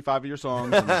to 35 of your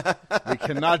songs. And we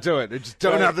cannot do it. We just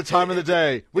don't Right. have the time of the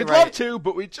day. We'd Right. love to,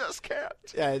 but we just can't.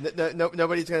 Yeah,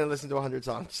 nobody's going to listen to 100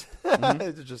 songs.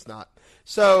 It's just not.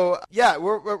 So, yeah,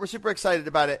 we're super excited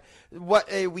about it.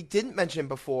 What we didn't mention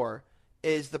before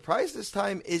is the prize this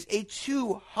time is a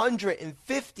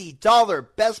 $250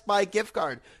 Best Buy gift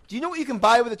card. Do you know what you can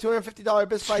buy with a $250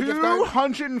 Best Buy gift card?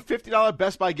 $250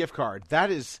 Best Buy gift card.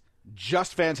 That is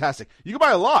just fantastic. You can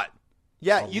buy a lot.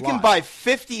 Yeah, A you lot. can buy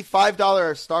 $55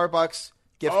 Starbucks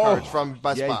gift cards from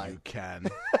Best yeah, Buy. you can.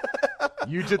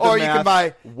 You did the Or math you can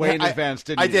buy way in advance,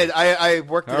 didn't I you? did. I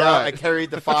worked it All out. right. I carried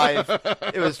the 5.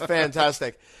 It was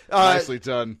fantastic. Nicely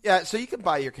done. Yeah, so you can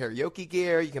buy your karaoke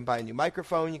gear, you can buy a new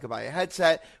microphone, you can buy a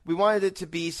headset. We wanted it to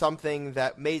be something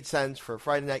that made sense for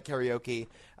Friday Night Karaoke.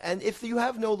 And if you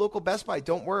have no local Best Buy,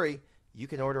 don't worry. You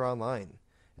can order online.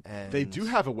 And They do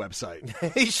have a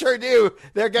website. They sure do.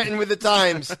 They're getting with the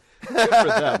times. Good for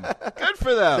them. Good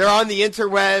for them. They're on the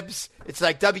interwebs. It's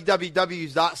like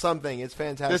www.something. It's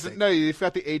fantastic. No, you've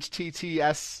got the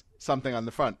HTTS something on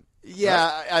the front.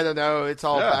 Yeah, I don't know. It's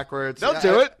all Yeah. backwards. They'll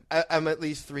do it. I'm at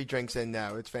least 3 drinks in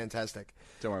now. It's fantastic.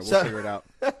 Don't worry, we'll So- figure it out.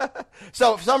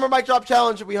 So, Summer Mic Drop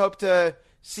Challenge, we hope to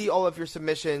see all of your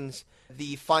submissions.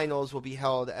 The finals will be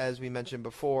held, as we mentioned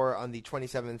before, on the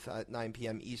 27th at 9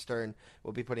 p.m. Eastern.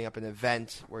 We'll be putting up an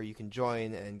event where you can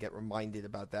join and get reminded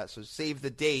about that. So save the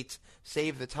date,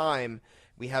 save the time.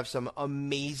 We have some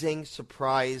amazing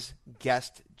surprise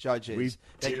guest judges We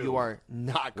that do. you are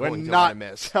not We're going to not want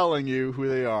to miss. telling you who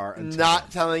they are. until Not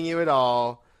then. telling you at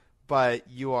all, but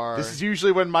you are... This is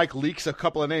usually when Mike leaks a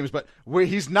couple of names, but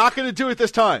he's not going to do it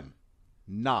this time.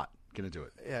 Not going to do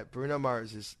it. Yeah, Bruno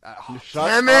Mars is... Shut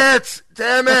damn up. it!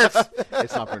 Damn it!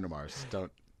 It's not Bruno Mars.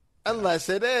 Don't. Unless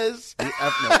it is.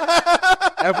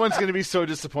 Everyone's going to be so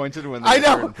disappointed when they I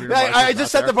learn know. Bruno Mars I is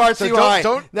just not set the there. bar So too high.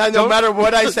 Now, no don't matter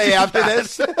what I say do after that.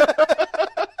 this.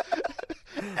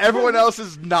 Everyone else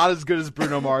is not as good as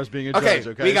Bruno Mars being a Okay,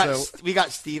 judge. Okay, we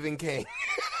got Stephen King.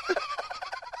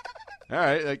 all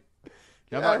right. Like,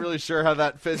 I'm not really sure how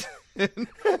that fits in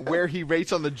where he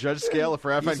rates on the judge scale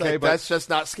for FNK, He's like, but that's just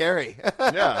not scary.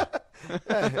 yeah,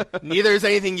 Neither is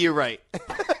anything you write.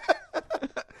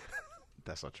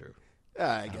 that's not true.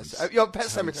 I guess. Pet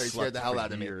Cemetery scared the hell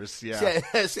out of me. Years. Yeah.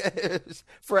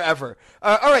 Forever.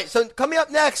 All right, so coming up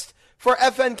next for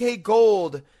FNK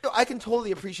Gold, I can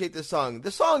totally appreciate this song.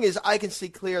 The song is I Can See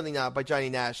Clearly Now by Johnny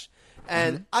Nash,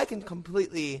 and I can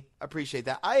completely appreciate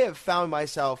that. I have found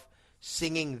myself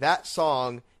singing that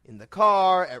song in the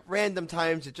car at random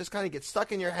times. It just kind of gets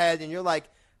stuck in your head, and you're like,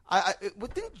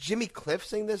 didn't Jimmy Cliff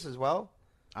sing this as well?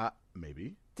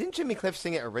 Maybe. Didn't Jimmy Cliff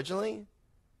sing it originally?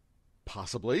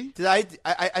 Possibly. Did I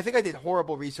think I did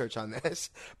horrible research on this,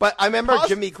 but I remember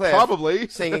Jimmy Cliff probably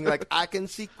singing like I Can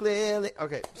See Clearly.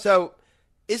 Okay, so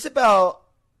Isabel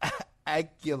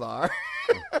Aguilar.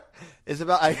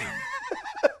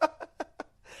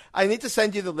 I need to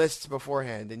send you the lists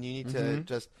beforehand, and you need to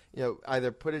just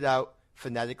either put it out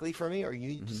phonetically for me, or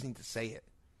you just need to say it.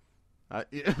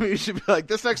 You should be like,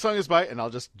 this next song is by, and I'll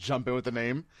just jump in with the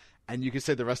name, and you can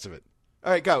say the rest of it.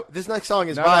 All right, go. This next song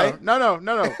is by... No.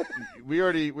 We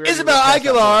already Isabel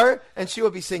Aguilar, and she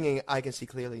will be singing I Can See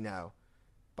Clearly Now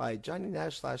by Johnny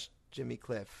Nash / Jimmy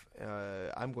Cliff.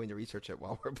 I'm going to research it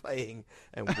while we're playing,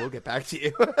 and we'll get back to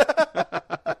you.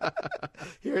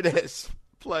 Here it is.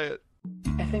 Play it.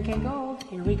 FNK Gold,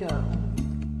 here we go.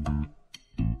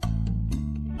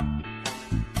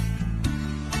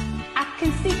 I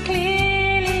can see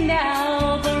clearly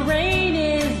now, the rain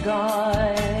is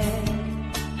gone.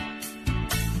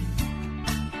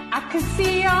 I can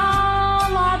see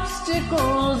all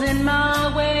obstacles in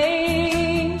my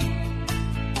way.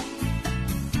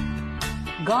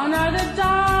 Gone are the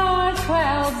dark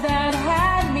clouds that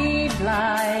had me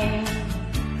blind.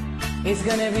 It's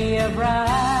gonna be a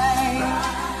bright,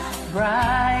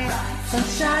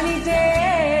 sunshiny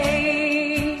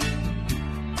day.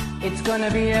 It's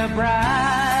gonna be a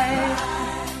bright,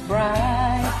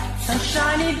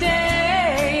 sunshiny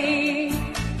day.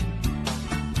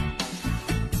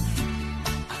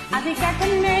 I think I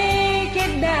can make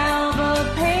it now, the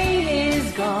pain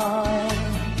is gone.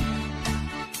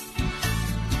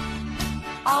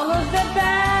 All of the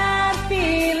bad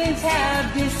feelings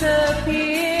have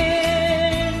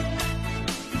disappeared.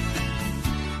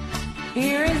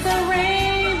 Here is the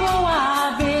rainbow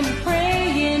I've been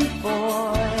praying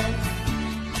for.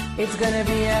 It's gonna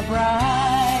be a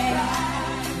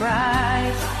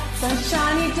bright,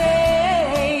 sunshiny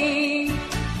day.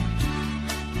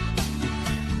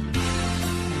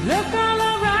 Look all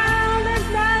around, there's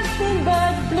nothing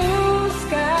but blue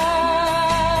skies.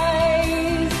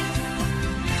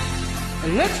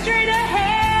 Look straight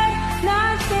ahead,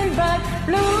 nothing but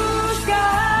blue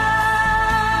skies.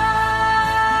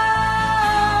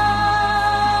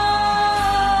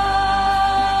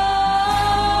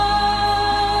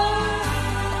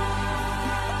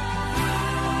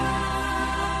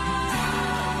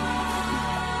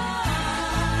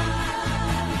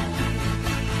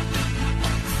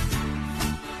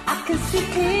 I can see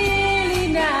clearly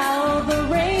now, the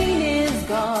rain is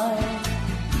gone.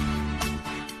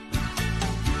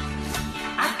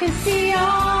 I can see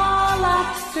all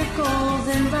obstacles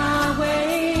in my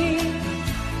way.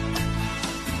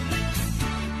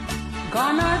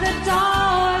 Gone are the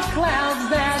dark clouds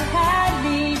that had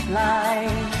me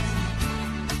blind.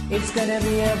 It's gonna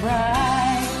be a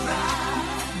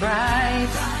bright,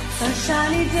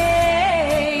 sunshiny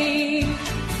day.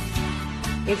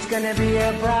 It's gonna be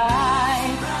a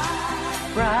bright,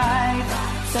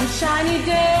 sunshiny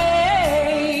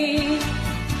day.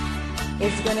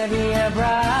 It's gonna be a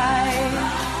bright,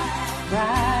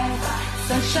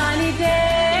 sunshiny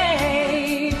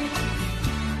day.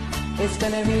 It's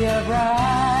gonna be a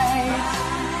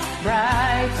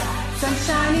bright,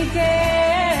 sunshiny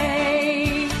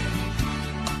day.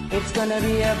 It's gonna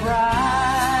be a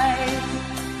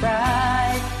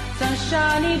bright,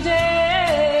 sunshiny day.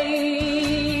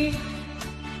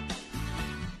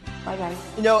 Bye, guys.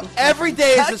 Every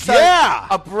day is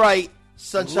a bright,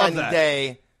 sunshiny Love that.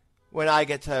 day when I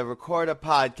get to record a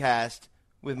podcast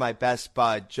with my best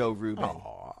bud, Joe Rubin.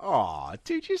 Aw,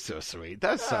 dude, you're so sweet.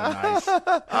 That's so nice.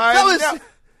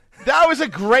 That was a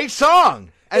great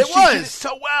song. And It she was. did it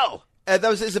so well. that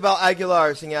was Isabel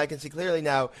Aguilar singing I Can See Clearly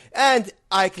Now. And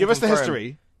I can Give us the confirm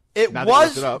history. It now that you looked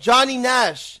was it up. Johnny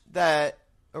Nash that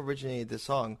originated this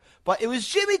song, but it was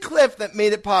Jimmy Cliff that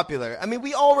made it popular. I mean,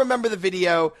 we all remember the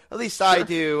video. At least I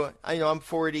do. I'm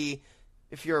 40.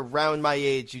 If you're around my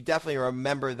age, you definitely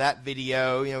remember that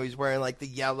video. He's wearing like the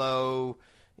yellow,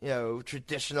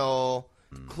 traditional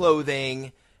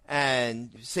clothing and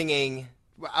singing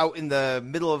out in the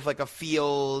middle of like a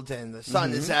field, and the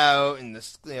sun is out, and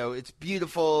it's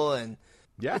beautiful, and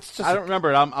Yeah, it's just I don't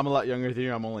remember it. I'm a lot younger than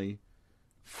you. I'm only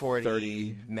 40,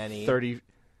 30, many. 30.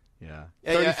 Yeah.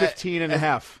 Yeah, 30, yeah, 15 and a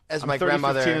half. As I'm my 30,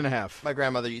 grandmother, 15 and a half. my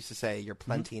grandmother used to say, "You're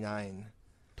plenty 9."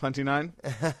 Plenty 9?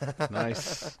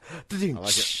 Nice. I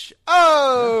like it.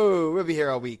 Oh, we'll be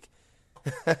here all week.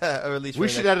 Or at least We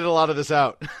should edit a lot of this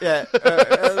out. Yeah,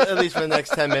 at least for the next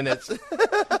 10 minutes.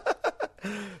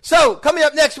 So, coming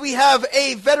up next, we have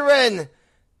a veteran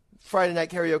Friday Night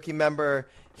Karaoke member.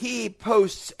 He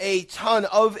posts a ton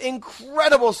of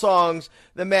incredible songs.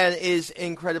 The man is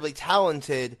incredibly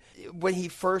talented. When he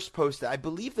first posted, I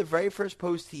believe the very first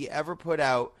post he ever put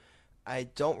out, I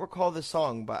don't recall the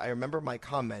song, but I remember my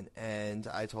comment, and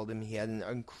I told him he had an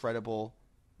incredible,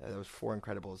 there was 4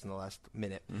 Incredibles in the last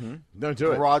minute, Don't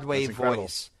do it. Broadway That's incredible.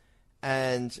 voice.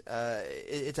 And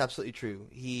it's absolutely true.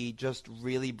 He just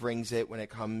really brings it when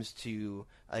it comes to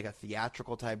like a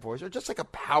theatrical type voice or just like a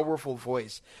powerful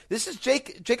voice. This is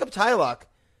Jacob Tylock,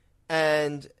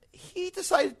 and he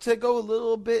decided to go a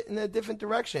little bit in a different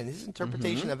direction. His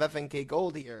interpretation of FNK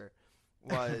Gold here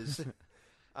was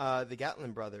the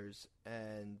Gatlin Brothers,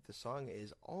 and the song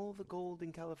is All the Gold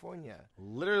in California.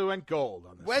 Literally went gold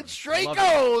on this Went one. straight I love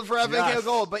gold for FNK Yes.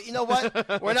 Gold. But you know what?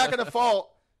 We're not going to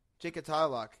fault Jacob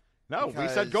Tylock. No, we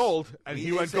because said gold, and we he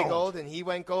did went say gold. and he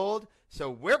went gold. So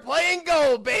we're playing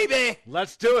gold, baby.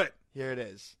 Let's do it. Here it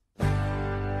is.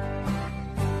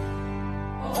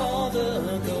 All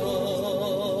the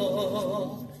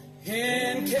gold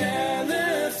in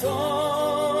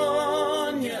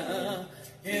California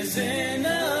is in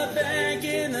a bank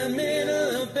in the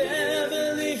middle of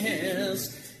Beverly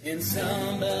Hills in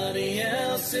somebody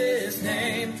else's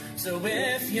name. So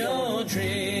if you're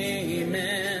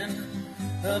dreaming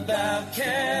about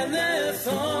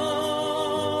California,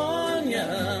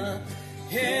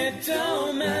 it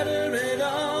don't matter at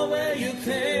all where you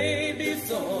played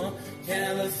before.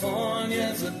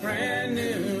 California's a brand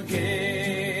new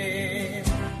game.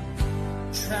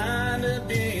 Trying to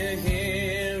be a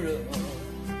hero,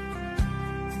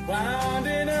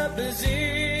 winding up a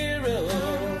zero,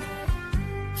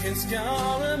 can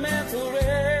scar a man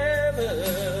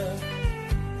forever,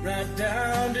 right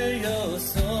down to your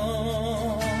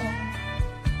soul.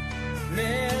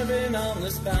 Living on the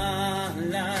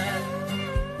spotlight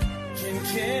can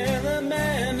kill a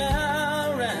man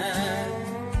outright,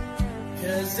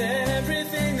 'cause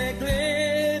everything that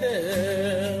glitters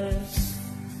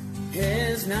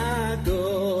is not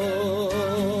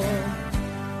gold,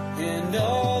 and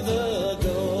all the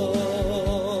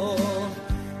gold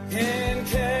in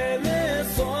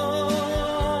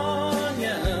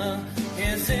California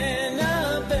is in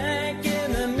a bank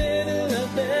in the middle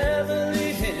of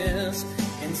Beverly Hills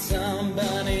in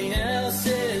somebody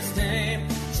else's name.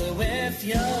 So if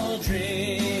you're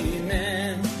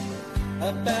dreaming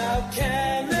about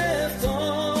California,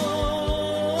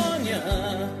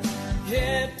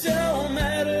 it don't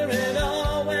matter at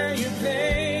all where you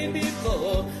played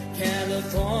before.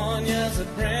 California's a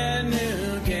brand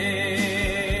new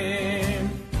game.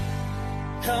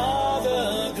 All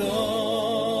the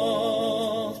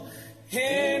gold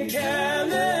in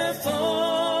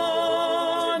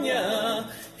California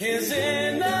is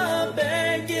in a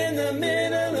bank in the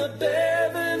middle of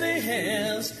Beverly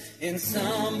Hills in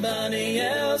somebody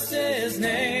else's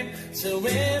name. So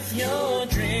if you're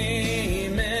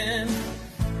dreaming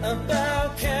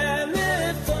about California,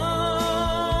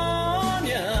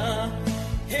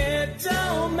 it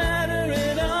don't matter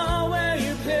at all where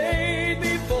you played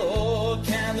before.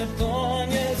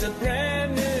 California's a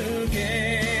brand new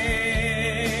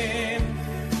game.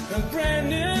 A brand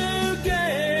new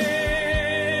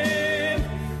game.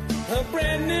 A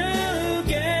brand new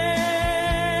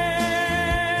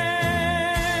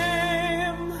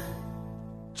game.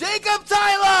 Jacob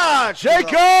Tylock!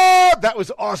 Jacob! That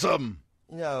was awesome.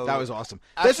 No. That was awesome.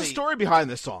 There's a Actually- story behind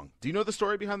this song. Do you know the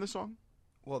story behind this song?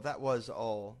 Well, that was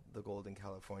All the Gold in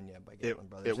California by Gatlin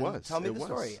Brothers. It And was. Tell me It the was.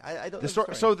 story. I don't know The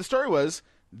story. So the story was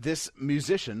this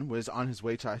musician was on his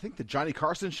way to, I think, the Johnny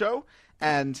Carson show,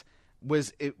 and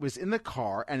was in the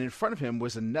car, and in front of him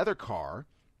was another car,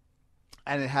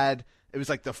 and it was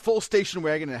like the full station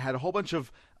wagon, and it had a whole bunch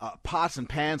of pots and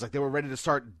pans, like they were ready to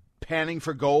start panning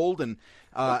for gold, and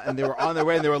they were on their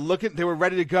way, and they were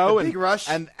ready to go, The big rush?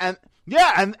 and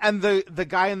the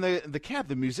guy in the cab,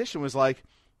 the musician, was like,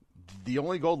 the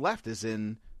only gold left is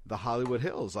in the Hollywood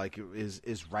Hills, like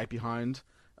is right behind,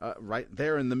 right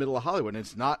there in the middle of Hollywood. And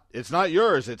it's not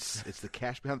yours. It's the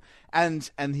cash behind. And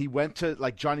he went to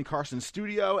like Johnny Carson's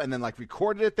studio and then like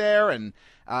recorded it there. And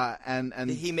Did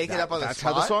he make it up on the that's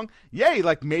how the spot? song. Yeah, he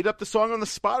like made up the song on the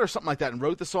spot or something like that and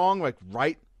wrote the song like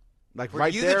right you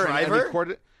the there driver? and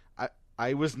recorded it.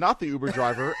 I was not the Uber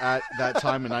driver at that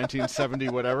time in 1970,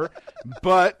 whatever,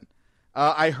 but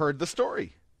I heard the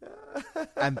story.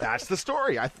 And that's the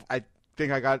story. I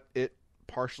think I got it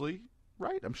partially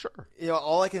right, I'm sure. You know,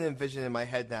 all I can envision in my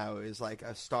head now is like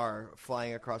a star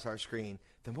flying across our screen.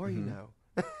 The more you know.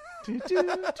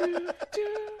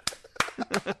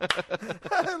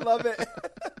 I love it.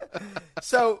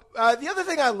 So the other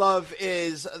thing I love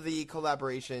is the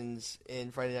collaborations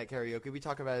in Friday Night Karaoke. We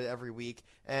talk about it every week,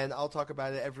 and I'll talk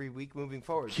about it every week moving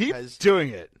forward. Keep because doing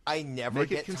it. I never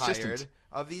Make it get consistent. tired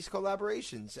of these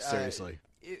collaborations. Seriously.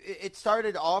 It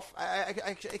started off,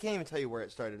 I can't even tell you where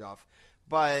it started off,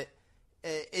 but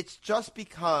it's just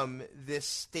become this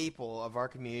staple of our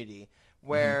community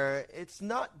where it's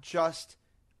not just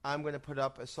I'm going to put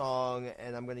up a song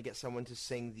and I'm going to get someone to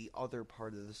sing the other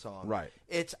part of the song. Right.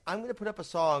 It's I'm going to put up a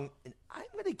song and I'm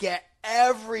going to get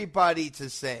everybody to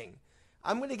sing.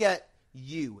 I'm going to get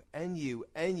you and you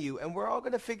and you, and we're all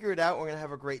going to figure it out. We're going to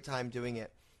have a great time doing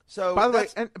it. So By the way,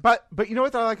 but you know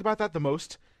what I like about that the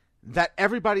most? That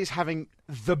everybody's having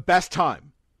the best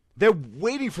time. They're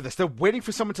waiting for this. They're waiting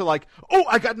for someone to like, oh,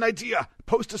 I got an idea.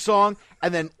 Post a song,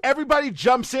 and then everybody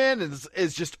jumps in and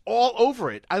is just all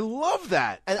over it. I love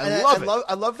that. And I love it.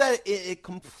 I love that it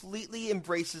completely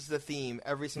embraces the theme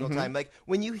every single time. Like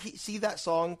when you see that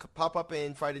song pop up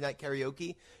in Friday Night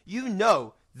Karaoke, you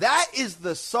know that is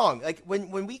the song. Like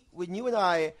when you and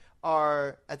I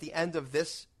are at the end of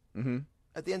this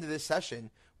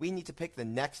session, we need to pick the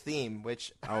next theme,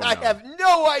 which I have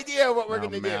no idea what we're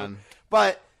going to do.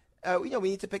 But we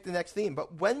need to pick the next theme.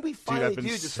 But when we finally do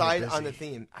decide on the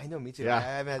theme, I know, me too. Yeah, I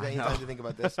haven't had any time to think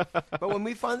about this. But when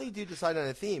we finally do decide on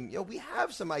a theme, we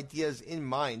have some ideas in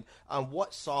mind on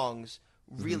what songs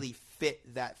really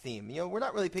fit that theme. We're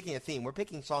not really picking a theme. We're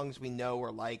picking songs we know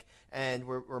or like, and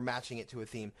we're matching it to a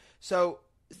theme. So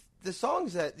the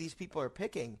songs that these people are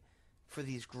picking for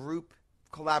these group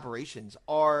collaborations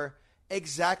are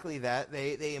exactly that.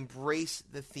 They embrace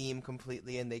the theme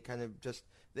completely, and they kind of just,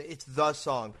 it's the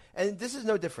song. And this is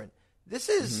no different. This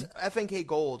is FNK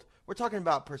Gold. We're talking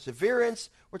about perseverance.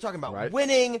 We're talking about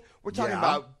winning. We're talking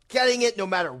about getting it no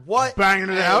matter what. Banging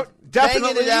it out.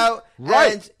 Definitely. Banging it out.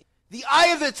 Right. And the Eye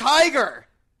of the Tiger.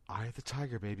 Eye of the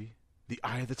Tiger, baby. The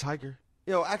Eye of the Tiger.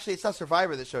 Actually, it's not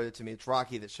Survivor that showed it to me. It's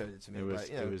Rocky that showed it to me. It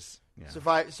was. Yeah.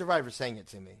 Survivor sang it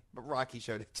to me, but Rocky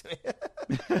showed it to me.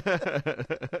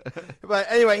 But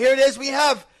anyway, here it is. We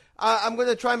have, I'm going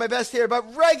to try my best here,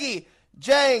 but Reggie,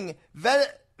 Jang,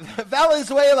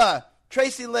 Valenzuela,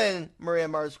 Tracy Lynn, Maria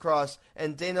Mars Cross,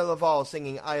 and Dana Laval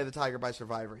singing Eye of the Tiger by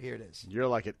Survivor. Here it is. You're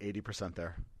like at 80%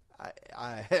 there.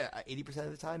 80%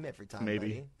 of the time, every time.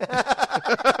 Maybe.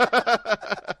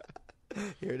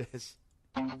 Here it is.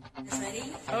 Ready?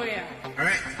 Oh, yeah. All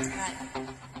right.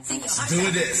 Let's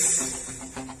do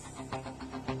this.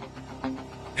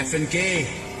 FNK.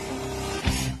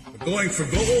 We're going for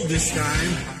gold this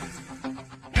time.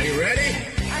 Are you ready?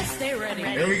 I stay ready.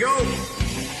 Here we go.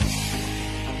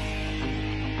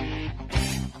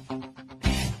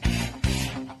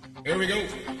 Here we go.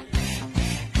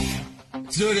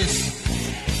 Let's do this.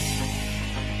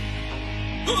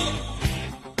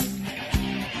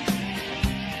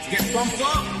 Let's get pumped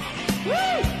up. Woo!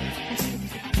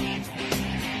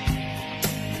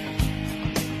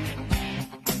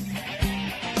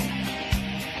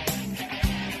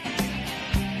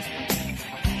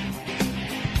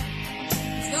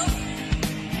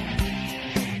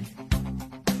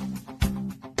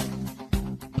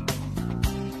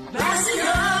 Rising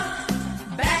up,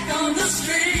 back on the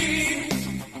street.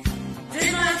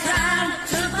 Did my time,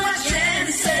 took my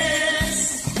chances.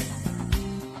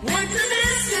 Went the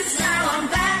distance, now I'm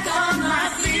back on my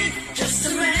feet. Just a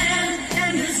man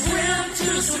and his will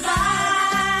to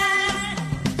survive.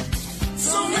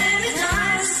 So many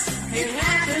times, it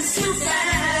happens too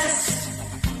fast.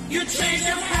 You change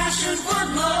your passion for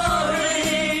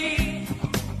glory.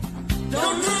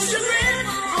 Don't lose your grip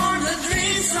on the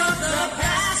dreams of the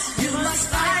past. You must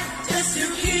fight just to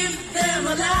keep them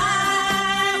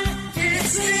alive.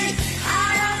 It's the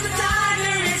eye of the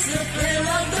tiger, it's the thrill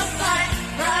of the fight.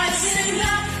 Rising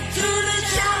up to the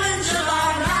challenge of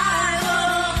our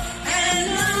rival. And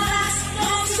the last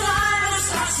known survivor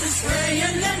starts his prey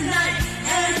in the night.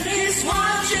 And he's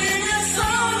watching us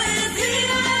all in the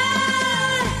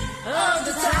eye of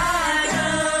the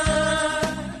tiger.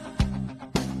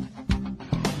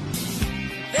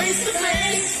 Face to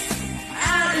face,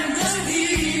 out in the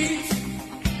heat,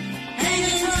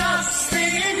 hanging tough,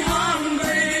 staying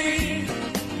hungry.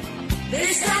 They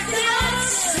stack the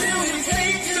odds till we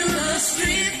take to the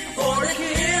street for a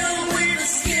kill with the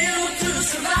skill to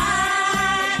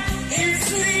survive. It's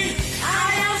the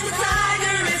eye of the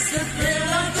tiger, it's the thrill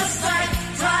of the fight.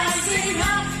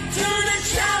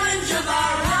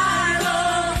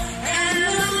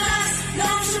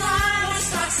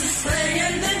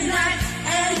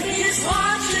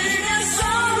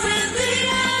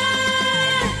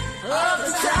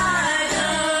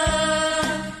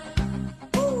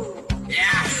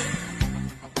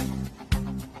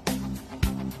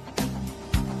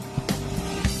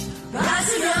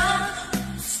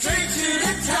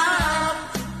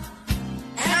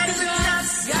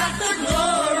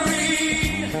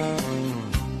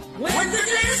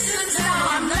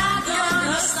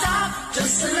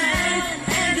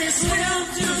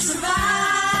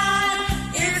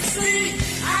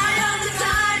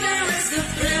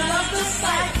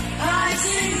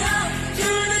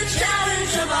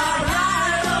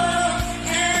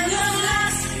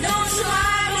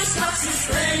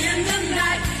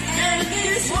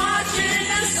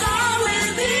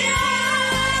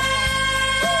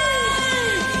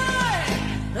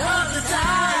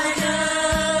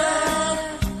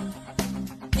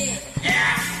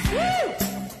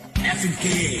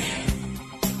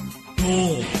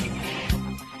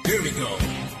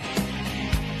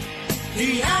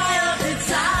 The eye of the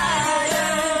tiger.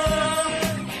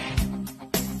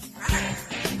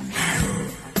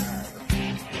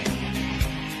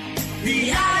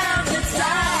 The eye of the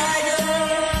tiger.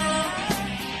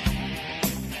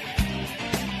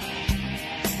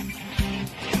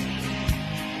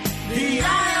 The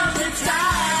eye of the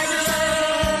tiger.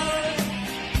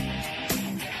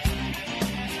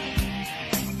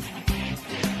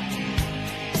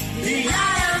 The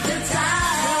eye of the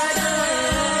tiger.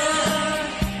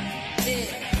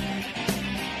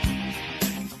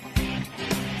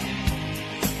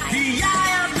 The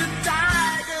eye of the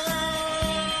tiger.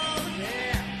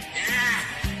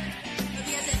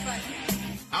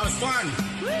 That was fun.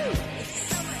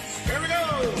 Here we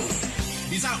go.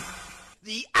 Peace out.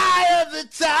 The eye of the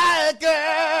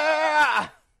tiger.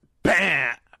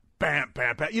 Bam, bam,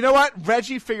 bam, bam. You know what?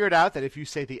 Reggie figured out that if you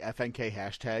say the FNK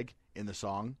hashtag in the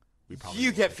song, we probably You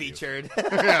won't get pick featured.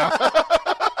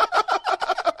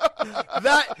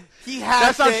 That he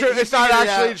has. That's not to- true. he It's not figured it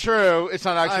actually out. true. It's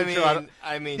not actually true.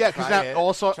 I mean, Yeah, because try now it.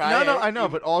 all songs. Try No, it. I know,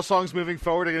 but all songs moving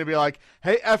forward are going to be like,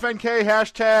 "Hey, FNK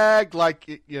hashtag," like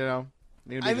you know.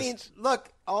 I mean, look.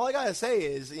 All I gotta say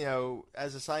is,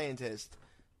 as a scientist,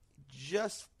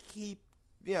 just keep,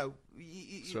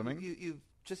 Swimming? You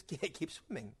just keep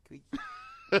swimming.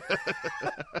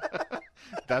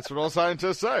 that's what all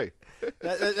scientists say.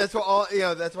 That's what all.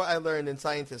 That's what I learned in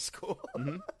scientist school.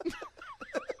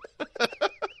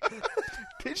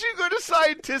 Did you go to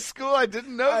scientist school? I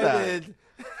didn't know I that. did.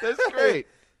 That's great.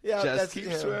 Yeah, Just that's, keep you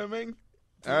know, swimming.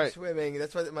 Keep All right. swimming.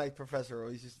 That's what my professor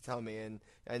always used to tell me, and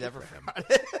I never forgot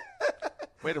it.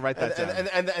 Way to write that down.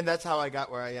 And that's how I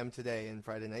got where I am today in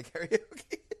Friday Night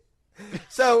Karaoke.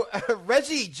 So,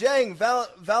 Reggie, Jang,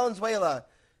 Valenzuela,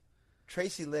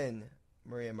 Tracy Lynn,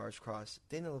 Maria Marshcross,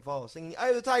 Dana Laval singing Eye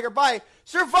of the Tiger by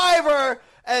Survivor.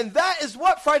 And that is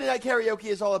what Friday Night Karaoke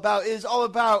is all about. It is all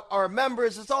about our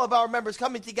members. It's all about our members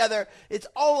coming together. It's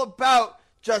all about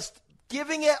just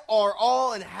giving it our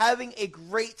all and having a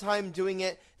great time doing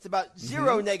it. It's about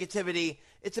zero negativity.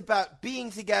 It's about being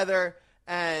together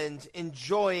and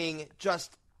enjoying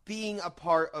just being a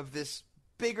part of this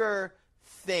bigger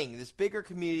thing, this bigger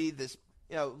community, this,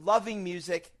 loving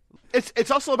music. It's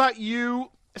also about you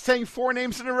saying 4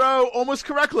 names in a row almost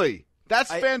correctly. That's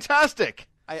fantastic.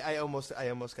 I almost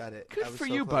got it. Good I was for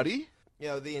so you, close. buddy.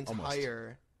 The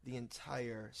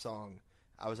entire song,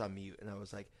 I was on mute and I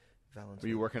was like, Valenzuela. Were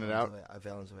you working it out?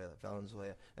 Valenzuela.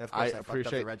 And of course, I fucked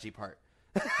up the Reggie part.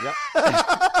 Yep.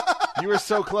 You were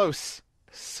so close.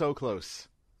 So close.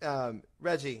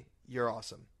 Reggie, you're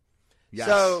awesome. Yes.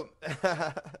 So,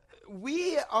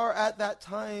 we are at that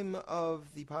time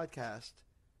of the podcast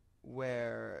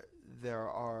where there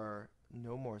are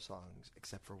no more songs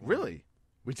except for one. Really?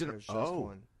 We didn't. There's just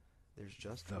one. There's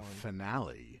just the one.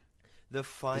 finale. The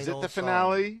final Is it the song.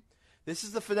 finale? This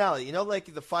is the finale.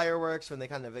 Like the fireworks when they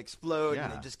kind of explode and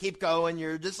Yeah. they just keep going.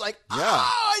 You're just like, Yeah.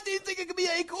 I didn't think it could be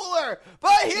any cooler.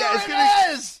 But here it's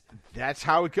it is. That's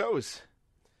how it goes.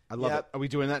 I love Yep. it. Are we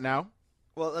doing that now?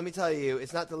 Well, let me tell you,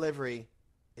 it's not delivery.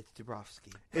 It's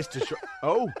Dubrovsky. It's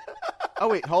Oh,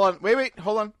 wait, hold on. Wait,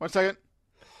 hold on. 1 second.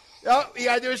 Oh, you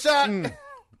gotta do a shot.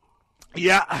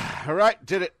 Yeah. All right,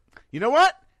 did it. You know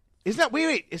what? Is that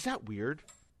weird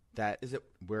that Is it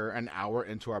we're an hour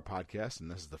into our podcast and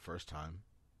this is the first time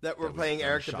that we're we've playing done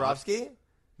a Eric shot? Dubrovsky?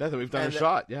 that we've done And a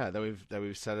shot? Yeah, that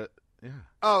we've said it. Yeah.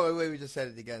 Oh, wait, we just said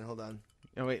it again. Hold on.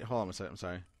 Oh, wait, hold on 1 second. I'm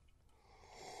sorry.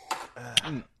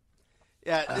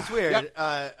 Yeah, it's weird. Yep.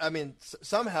 I mean,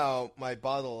 somehow my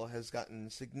bottle has gotten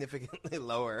significantly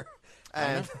lower,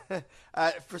 and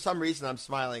for some reason I'm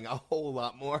smiling a whole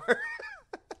lot more.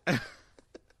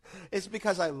 It's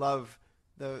because I love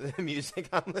the music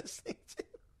I'm listening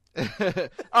to.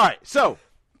 All right, so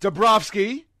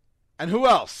Dubrovsky and who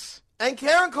else? And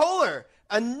Karen Kohler,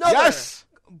 another Yes.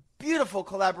 beautiful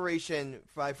collaboration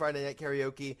by Friday Night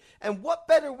Karaoke. And what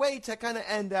better way to kind of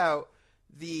end out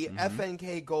the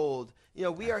FNK Gold?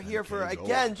 We are here for, FNK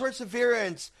again, Gold.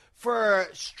 perseverance, for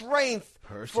strength,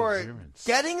 for Perseverance.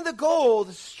 getting the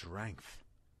gold. Strength.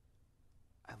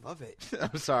 I love it.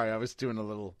 I'm sorry, I was doing a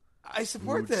little I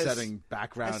support mood this. setting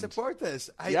background. I support this.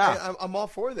 Yeah. I'm all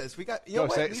for this. We got. You Go, know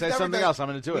what? say We've say never something done- else. I'm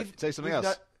going to do it. we've- Say something we've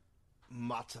else. done-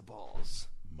 Matzo balls.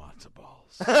 Matzo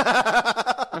balls.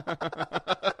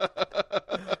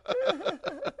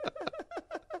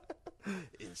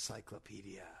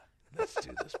 Encyclopedia. Let's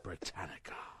do this,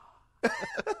 Britannica.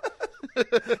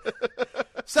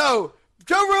 So,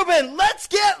 Joe Rubin, let's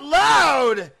get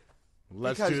loud!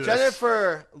 Let's Because do this.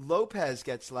 Jennifer Lopez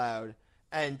gets loud,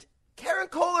 and Karen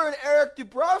Kohler and Eric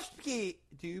Dubrovsky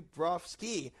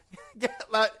get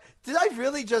loud. Did I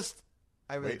really just...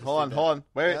 I really Wait, just hold did on, that. hold on.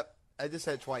 Wait. Yep. I just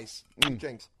said it twice.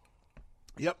 Jinx.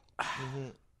 Yep. Mm-hmm.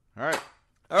 All right.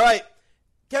 All right.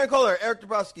 Karen Kohler, Eric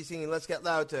Dabrowski singing Let's Get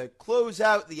Loud to close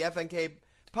out the FNK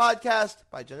podcast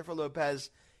by Jennifer Lopez.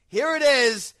 Here it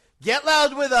is. Get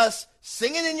loud with us.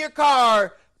 Sing it in your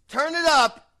car. Turn it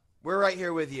up. We're right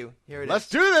here with you. Here it Let's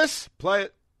is. do this. Play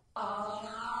it. All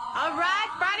right,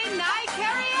 Friday night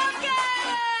karaoke!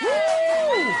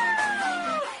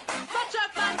 Such a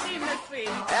fun team this week.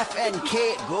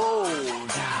 FNK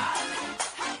Gold.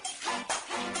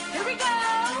 Here we go.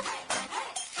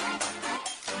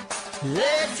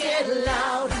 Let's get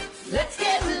loud, let's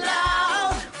get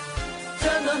loud.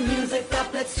 Turn the music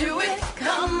up, let's do it.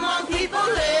 Come on, people,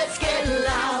 let's get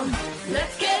loud,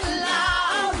 let's get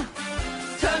loud.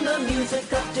 Turn the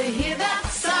music up to hear that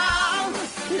sound.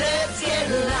 Let's get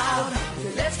loud,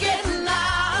 let's get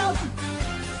loud.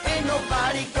 Ain't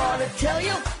nobody gonna tell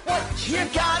you what you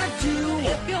gotta do.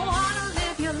 If you wanna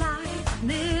live your life,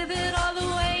 live it all the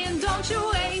way and don't you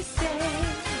waste it.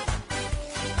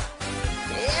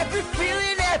 Every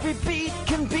feeling, every beat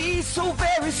can be so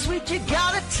very sweet. You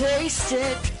gotta taste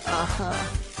it.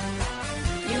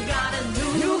 You gotta do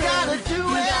You it. gotta do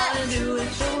You it. gotta do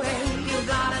it your way. You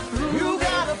gotta prove You it.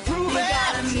 gotta prove You it.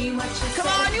 gotta mean what you Come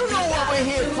say. on, you know what we're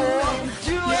here for.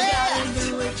 Do You gotta it.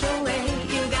 do it your way.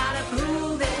 You gotta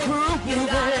prove it. Prove You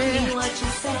gotta it. mean what you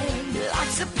say.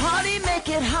 Likes the party, make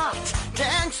it hot.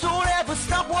 Dance, don't ever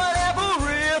stop, whatever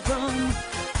rhythm.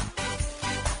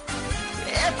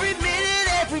 Every minute,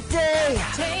 every day.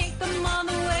 Take them all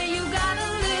the way. You gotta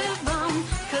live them.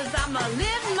 'Cause I'ma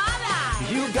live my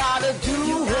life. You gotta do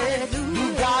gotta it. do You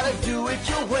it. gotta do it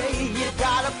your way. You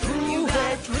gotta prove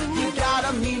gotta it. prove You it.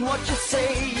 gotta mean what you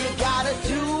say. You gotta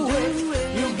do it.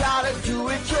 You gotta do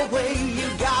it your way. You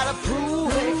gotta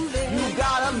prove it. You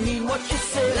gotta mean what you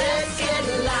say. Let's get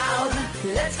loud.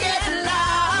 Let's get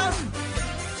loud.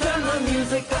 Turn the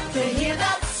music up to hear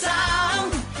that sound.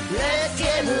 Let's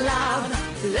get loud.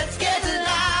 Let's get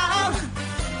loud.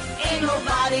 Ain't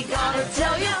nobody gonna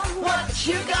tell you what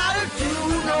you gotta do.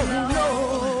 No, no.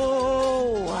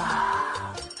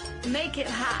 Make it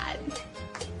hot.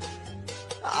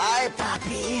 Aye,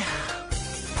 papi.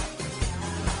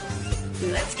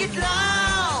 Let's get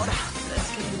loud. Let's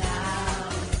get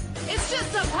loud. It's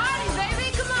just a party, baby.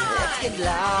 Come on. Let's get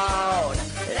loud.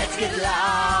 Let's get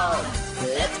loud.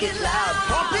 Let's get loud.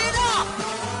 Pump it up.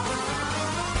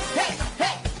 Hey,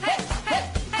 hey, hey, hey,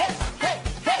 hey, hey, hey,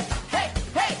 hey, hey,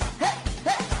 hey, hey,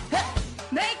 hey.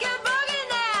 Make it boogie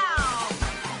now.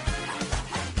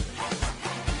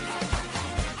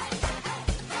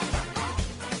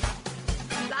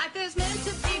 Life is meant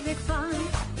to be big fun.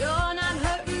 You're not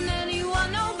hurting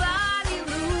anyone, nobody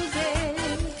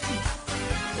loses.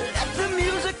 Let the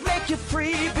music make you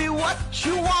free. Be what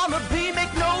you wanna be.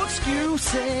 Make no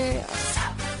excuses.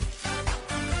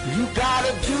 You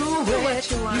gotta do what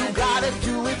it. you wanna You gotta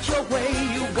do it your way.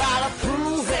 You gotta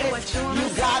prove Say it. what you wanna You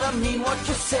say. gotta mean what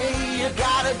you say. You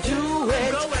gotta do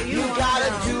it. Go where you You wanna gotta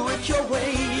go. do it your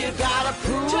way. You gotta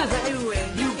prove Just it. do it.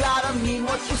 You gotta mean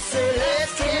what you say.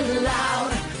 Let's get loud.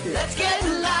 Let's get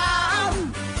loud.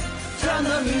 Turn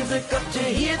the music up to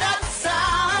hear that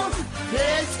sound.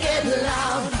 Let's get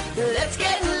loud. Let's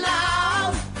get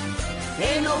loud.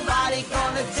 Ain't nobody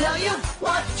gonna tell you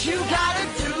what you gotta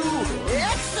do.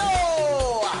 Eso.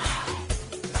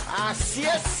 Así,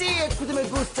 así es que me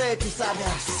gusta, tú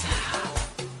sabes.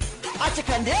 ¡Hacha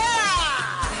candela!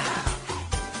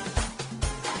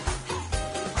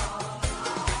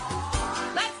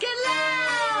 Let's get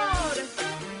loud.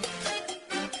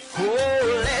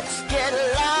 Oh, let's get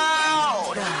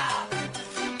loud.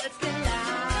 Let's get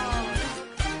loud.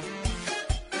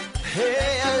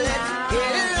 Hey, let's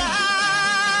get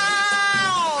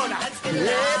loud. Let's get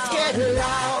Let's get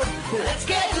loud. Let's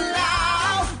get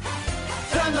loud.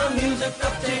 Turn the music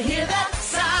up to hear that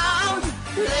sound.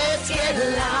 Let's get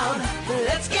loud.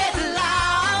 Let's get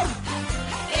loud.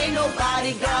 Ain't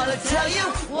nobody gonna tell you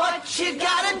what you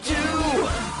gotta do.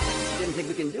 Didn't think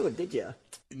we can do it, did you?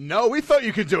 No, we thought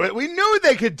you could do it. We knew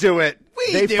they could do it.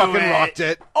 They do fucking it. rocked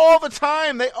it all the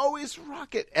time. They always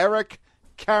rock it. Eric,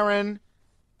 Karen,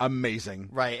 amazing.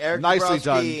 Right. Eric Nicely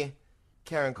Dabrowski, done.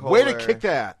 Karen Kohler. Way to kick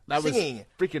that. That Singing. was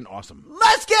freaking awesome.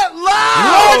 Let's get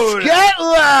loud. Let's get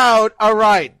loud. All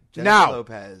right. Jennifer now,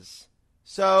 Lopez.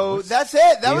 So that's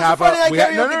it. That was the Friday Night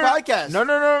Karaoke podcast.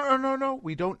 No.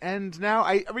 We don't end now.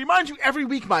 I remind you every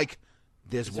week, Mike.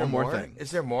 There's there one more more? thing.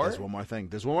 Is there more? There's one more thing.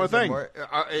 There's one more Is there thing. more?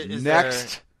 Is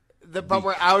Next. but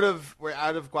we're out of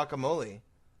guacamole.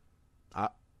 I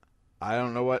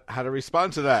don't know how to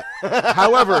respond to that.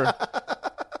 However,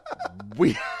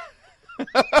 we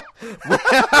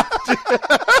have to,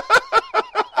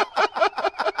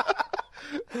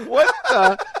 what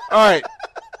All right.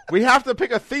 We have to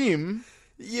pick a theme.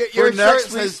 Your For shirt next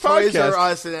says week's Toys podcast.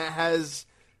 R Us, and it has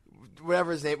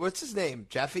whatever his name. What's his name?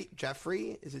 Jeffrey?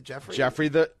 Is it Jeffrey? Jeffrey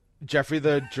the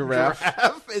giraffe.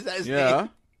 Giraffe? Is that his Yeah.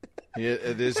 name?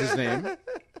 It is his name.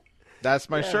 That's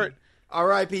my shirt.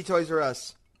 R.I.P. Toys R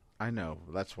Us. I know.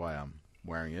 That's why I'm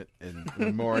wearing it in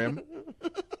memoriam.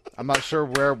 I'm not sure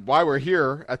why we're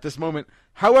here at this moment.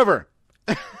 However,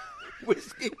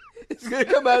 Whiskey is going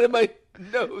to come out of my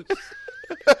nose.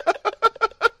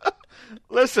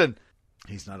 listen.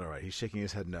 He's not all right. He's shaking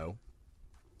his head no.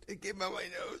 It came out my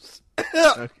nose.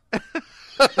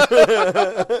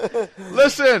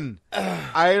 Listen,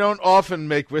 I don't often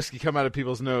make whiskey come out of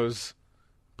people's nose,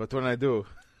 but when I do,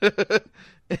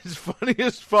 it's funny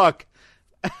as fuck.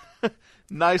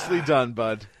 Nicely done,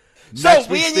 bud. So Next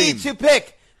we week's need theme. to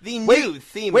pick the new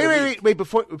theme. of the week. Wait.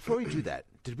 Before we do that,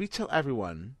 did we tell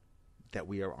everyone that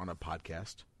we are on a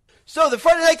podcast? So the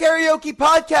Friday Night Karaoke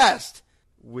podcast,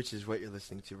 which is what you're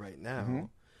listening to right now,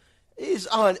 is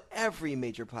on every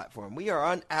major platform. We are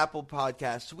on Apple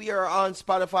Podcasts. We are on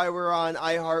Spotify. We're on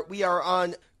iHeart. We are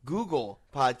on Google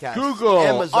Podcasts. Google,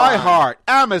 Amazon. iHeart,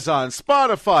 Amazon,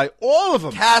 Spotify, all of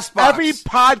them. Castbox. Every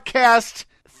podcast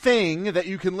thing that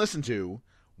you can listen to,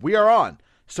 we are on.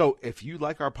 So if you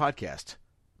like our podcast,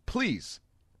 please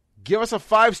give us a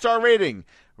 5-star rating.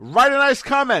 Write a nice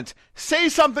comment. Say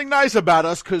something nice about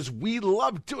us because we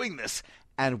love doing this.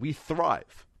 And we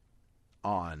thrive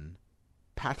on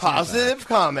pats on the Positive back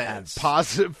comments. and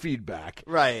positive feedback.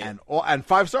 Right. And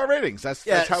 5-star ratings. Yeah,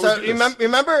 That's how so we do this.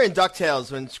 remember in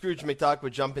DuckTales when Scrooge McDuck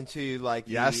would jump into like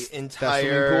Yes, the that swimming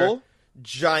entire pool?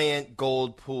 giant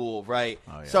gold pool, right?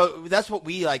 Oh, yeah. So that's what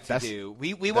we like to That's- do.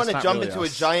 We that's want to not jump really into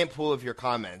us. a giant pool of your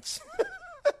comments.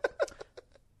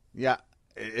 Yeah,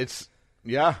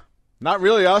 yeah, not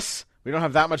really us. We don't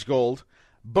have that much gold,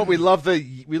 but we love the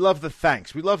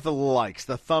thanks. We love the likes,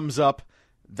 the thumbs up.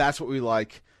 That's what we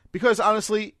like because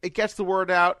honestly, it gets the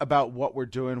word out about what we're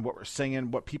doing, what we're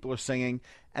singing, what people are singing,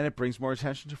 and it brings more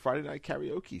attention to Friday Night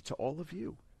Karaoke to all of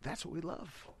you. That's what we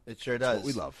love. It sure That's does.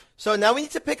 what we love. So now we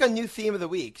need to pick a new theme of the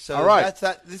week. So All right.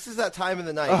 This is that time of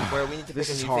the night where we need to pick This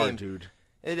a is new hard, theme. dude.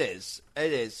 It is.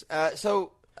 It is.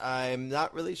 So I'm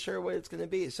not really sure what it's going to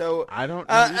be. So I don't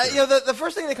know either. the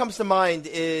first thing that comes to mind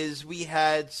is we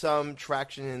had some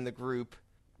traction in the group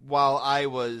while I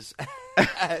was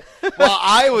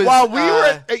While we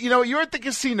were, you were at the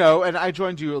casino, and I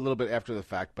joined you a little bit after the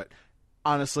fact, but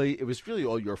honestly, it was really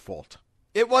all your fault.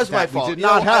 It was my that we fault. did You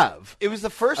not know, have it was the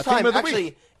first a theme time, of the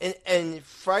actually, in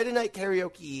Friday Night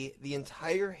Karaoke, the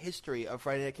entire history of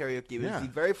Friday Night Karaoke, it was Yeah. the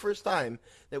very first time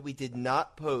that we did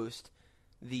not post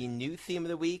the new theme of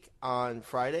the week on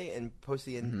Friday and post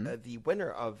the winner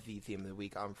of the theme of the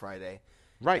week on Friday.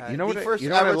 Right. You know the what? first You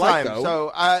know what I ever like time. though.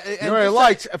 So, You know what I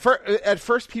liked? At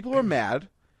first, people were mad.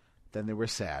 Then they were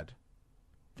sad.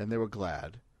 Then they were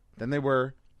glad. Then they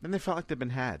felt like they'd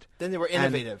been had. Then they were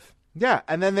innovative. Yeah,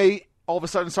 and then they all of a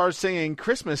sudden started singing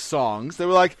Christmas songs. They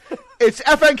were like, "It's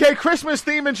FNK Christmas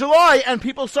theme in July," and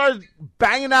people started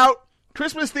banging out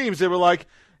Christmas themes. They were like,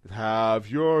 "Have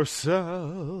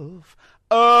yourself,"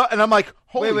 and I'm like,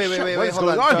 "Holy shit, what is hold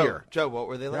going on, on Joe, here?" Joe, what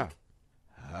were they like?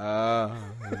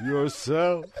 Have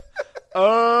yourself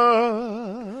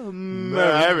a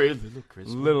merry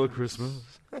little Christmas.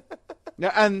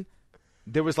 Yeah, and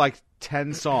there was like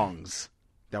 10 songs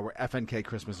that were FNK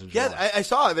Christmas in July. Yeah, I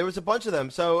saw it. There was a bunch of them.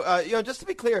 So, just to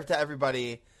be clear to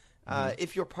everybody,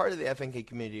 if you're part of the FNK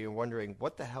community and wondering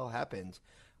what the hell happened,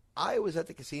 I was at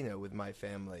the casino with my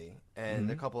family and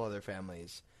a couple other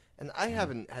families, and I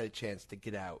haven't had a chance to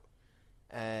get out.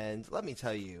 And let me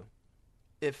tell you,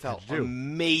 it felt How'd you do?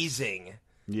 amazing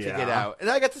to Yeah. get out. And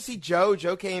I got to see Joe.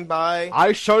 Joe came by.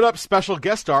 I showed up special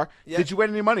guest star. Yeah. Did you win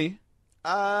any money?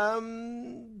 Do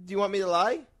you want me to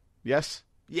lie? Yes.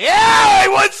 Yeah, I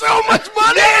won so much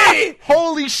money!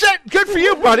 Holy shit! Good for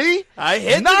you, buddy. I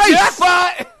hit Nice! the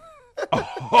jackpot!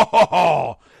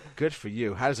 Oh, good for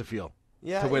you. How does it feel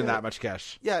Yeah, to win you know, that much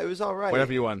cash? Yeah, it was all right.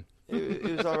 Whatever you won. It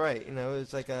was all right. You know, it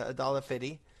was like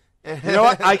 $1.50. You know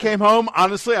what? I came home.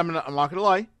 Honestly, I'm not gonna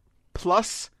lie.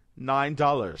 Plus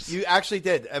 $9. You actually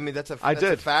did. I mean, that's a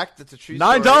did. fact. That's a true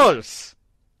story. $9.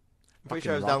 I'm pretty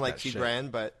sure I was Fucking down rock like that $2 shit.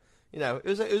 grand, but you know, it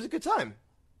was a good time.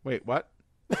 Wait, what?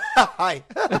 Hi.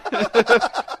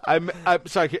 I'm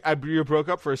sorry. You broke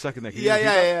up for a second there. Can you repeat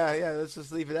that? yeah. Let's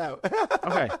just leave it out.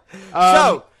 Okay.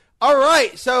 So, all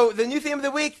right. So the new theme of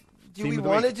the week. Do Theme we of the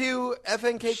want to week. do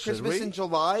FNK Should Christmas we? in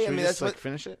July? Should I we mean, just, that's what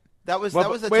finish it. that was. Well, That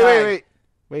was the wait, tag.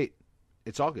 wait.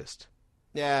 It's August.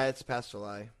 Yeah, it's past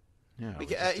July. Yeah.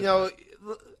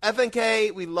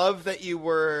 FNK, we love that you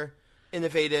were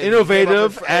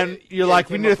innovative, and you're yeah, like,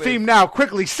 we came need a up with- theme now,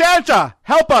 quickly, Santa,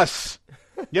 help us.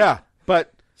 Yeah,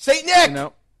 but Saint Nick, you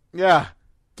know, yeah,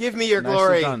 give me your nicely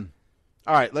glory. done.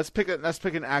 All right, let's pick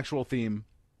an actual theme.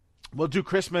 We'll do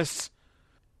Christmas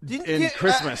in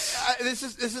Christmas. This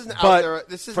is an out But there.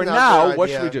 This is for an out now, there what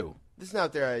idea. should we do? This is an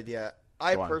out there idea.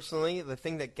 I Go on. personally, the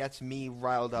thing that gets me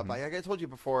riled up, like I told you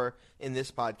before in this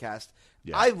podcast,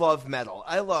 Yeah. I love metal.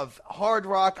 I love hard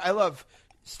rock. I love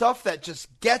stuff that just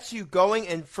gets you going.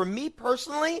 And for me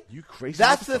personally, You crazy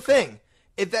that's the motherfucker. thing.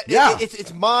 Yeah.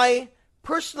 It's my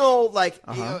personal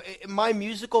my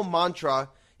musical mantra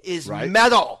is Right.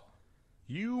 metal.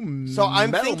 You So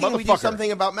I'm metal thinking we do motherfucker.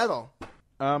 something about metal.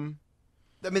 I mean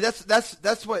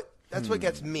that's what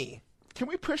gets Hmm. me. Can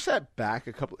we push that back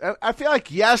a couple? I feel like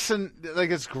yes, and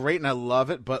like it's great, and I love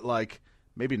it, but like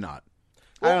maybe not.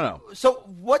 I don't know. So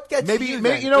what gets Maybe you?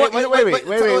 you know what? Wait.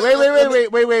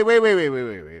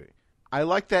 I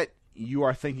like that you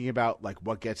are thinking about like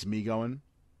what gets me going.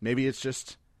 Maybe it's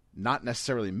just not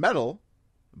necessarily metal,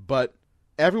 but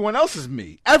everyone else is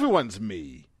me. Everyone's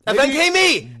me. FNK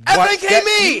me. What FNK gets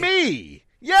me. me.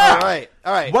 Yeah.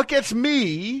 All right. What gets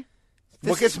me?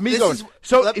 What gets me this going? is-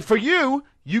 So let- for you,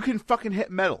 you can fucking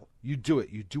hit metal. You do it.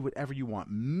 You do whatever you want.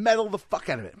 Metal the fuck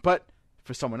out of it. But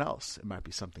for someone else, it might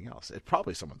be something else. It's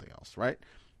probably something else, right?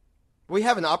 We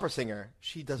have an opera singer.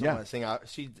 She doesn't Yeah. want to sing out.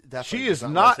 She definitely She does is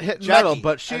want not to sing. hitting Jackie. metal,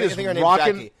 but she I think is her name's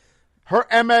rocking. Jackie. Her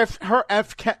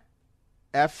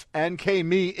FNK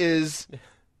Me is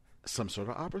some sort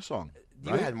of opera song.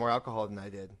 You right? had more alcohol than I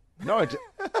did, No,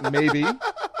 maybe.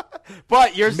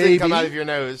 but yours didn't come Maybe. out of your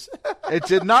nose. It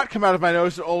did not come out of my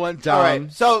nose. It all went down All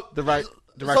right. So the right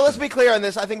direction. So let's be clear on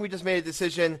this. I think we just made a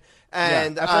decision,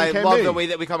 and Yeah, I FNK love me. the way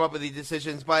that we come up with these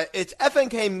decisions. But it's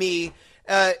FNK me.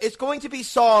 It's going to be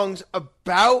songs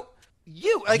about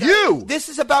you. Like, You! This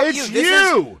is about It's you. This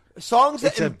you! is songs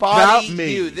that It's embody about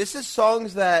me. you. This is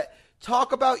songs that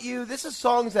talk about you. This is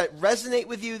songs that resonate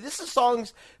with you. This is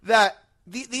songs that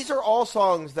these are all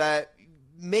songs that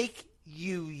make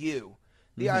you you.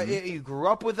 You grew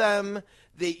up with them.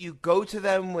 That you go to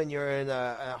them when you're in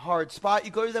a hard spot.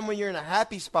 You go to them when you're in a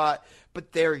happy spot.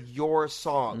 But they're your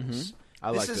songs.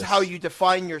 I This like is this. how you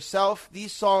define yourself.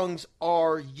 These songs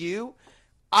are you.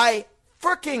 I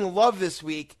freaking love this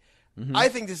week. I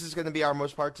think this is going to be our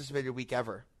most participated week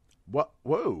ever. What?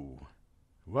 Whoa.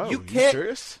 You You can't-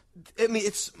 serious? I mean,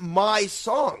 it's my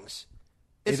songs.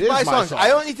 It's It is my my songs. songs. I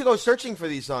don't need to go searching for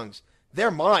these songs. They're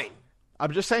mine.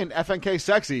 I'm just saying, FNK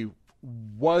Sexy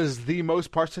was the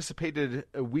most participated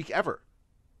week ever.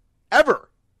 Ever.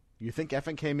 You think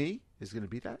FNK Me is going to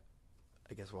beat that?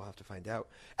 I guess we'll have to find out.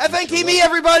 FNK me,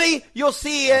 everybody! You'll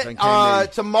see it FNK me.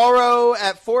 tomorrow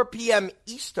at 4 p.m.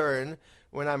 Eastern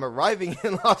when I'm arriving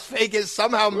in Las Vegas.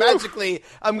 Somehow, magically,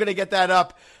 I'm going to get that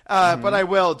up. But I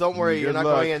will. Don't worry. You're Good not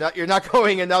luck. going. You're not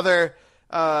going another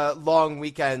long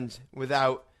weekend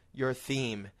without your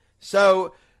theme.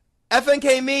 So,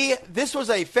 FNK me. This was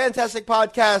a fantastic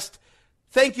podcast.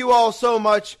 Thank you all so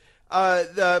much.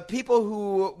 The people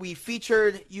who we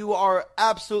featured, you are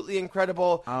absolutely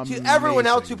incredible. To everyone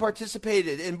else who Amazing.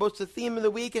 participated in both the theme of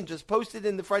the week and just posted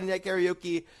in the Friday Night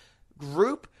Karaoke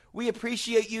group, we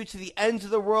appreciate you to the ends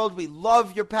of the world. We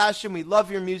love your passion. We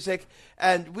love your music.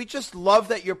 And we just love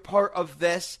that you're part of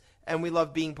this. And we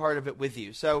love being part of it with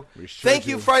you. So We sure thank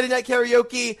you, do. Friday Night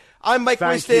Karaoke. I'm Mike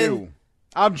Thank Wiston. you.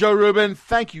 I'm Joe Rubin.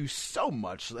 Thank you so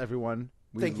much, everyone.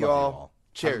 We Thank you love all.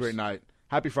 Have Cheers. a great night.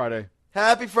 Happy Friday.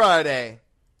 Happy Friday.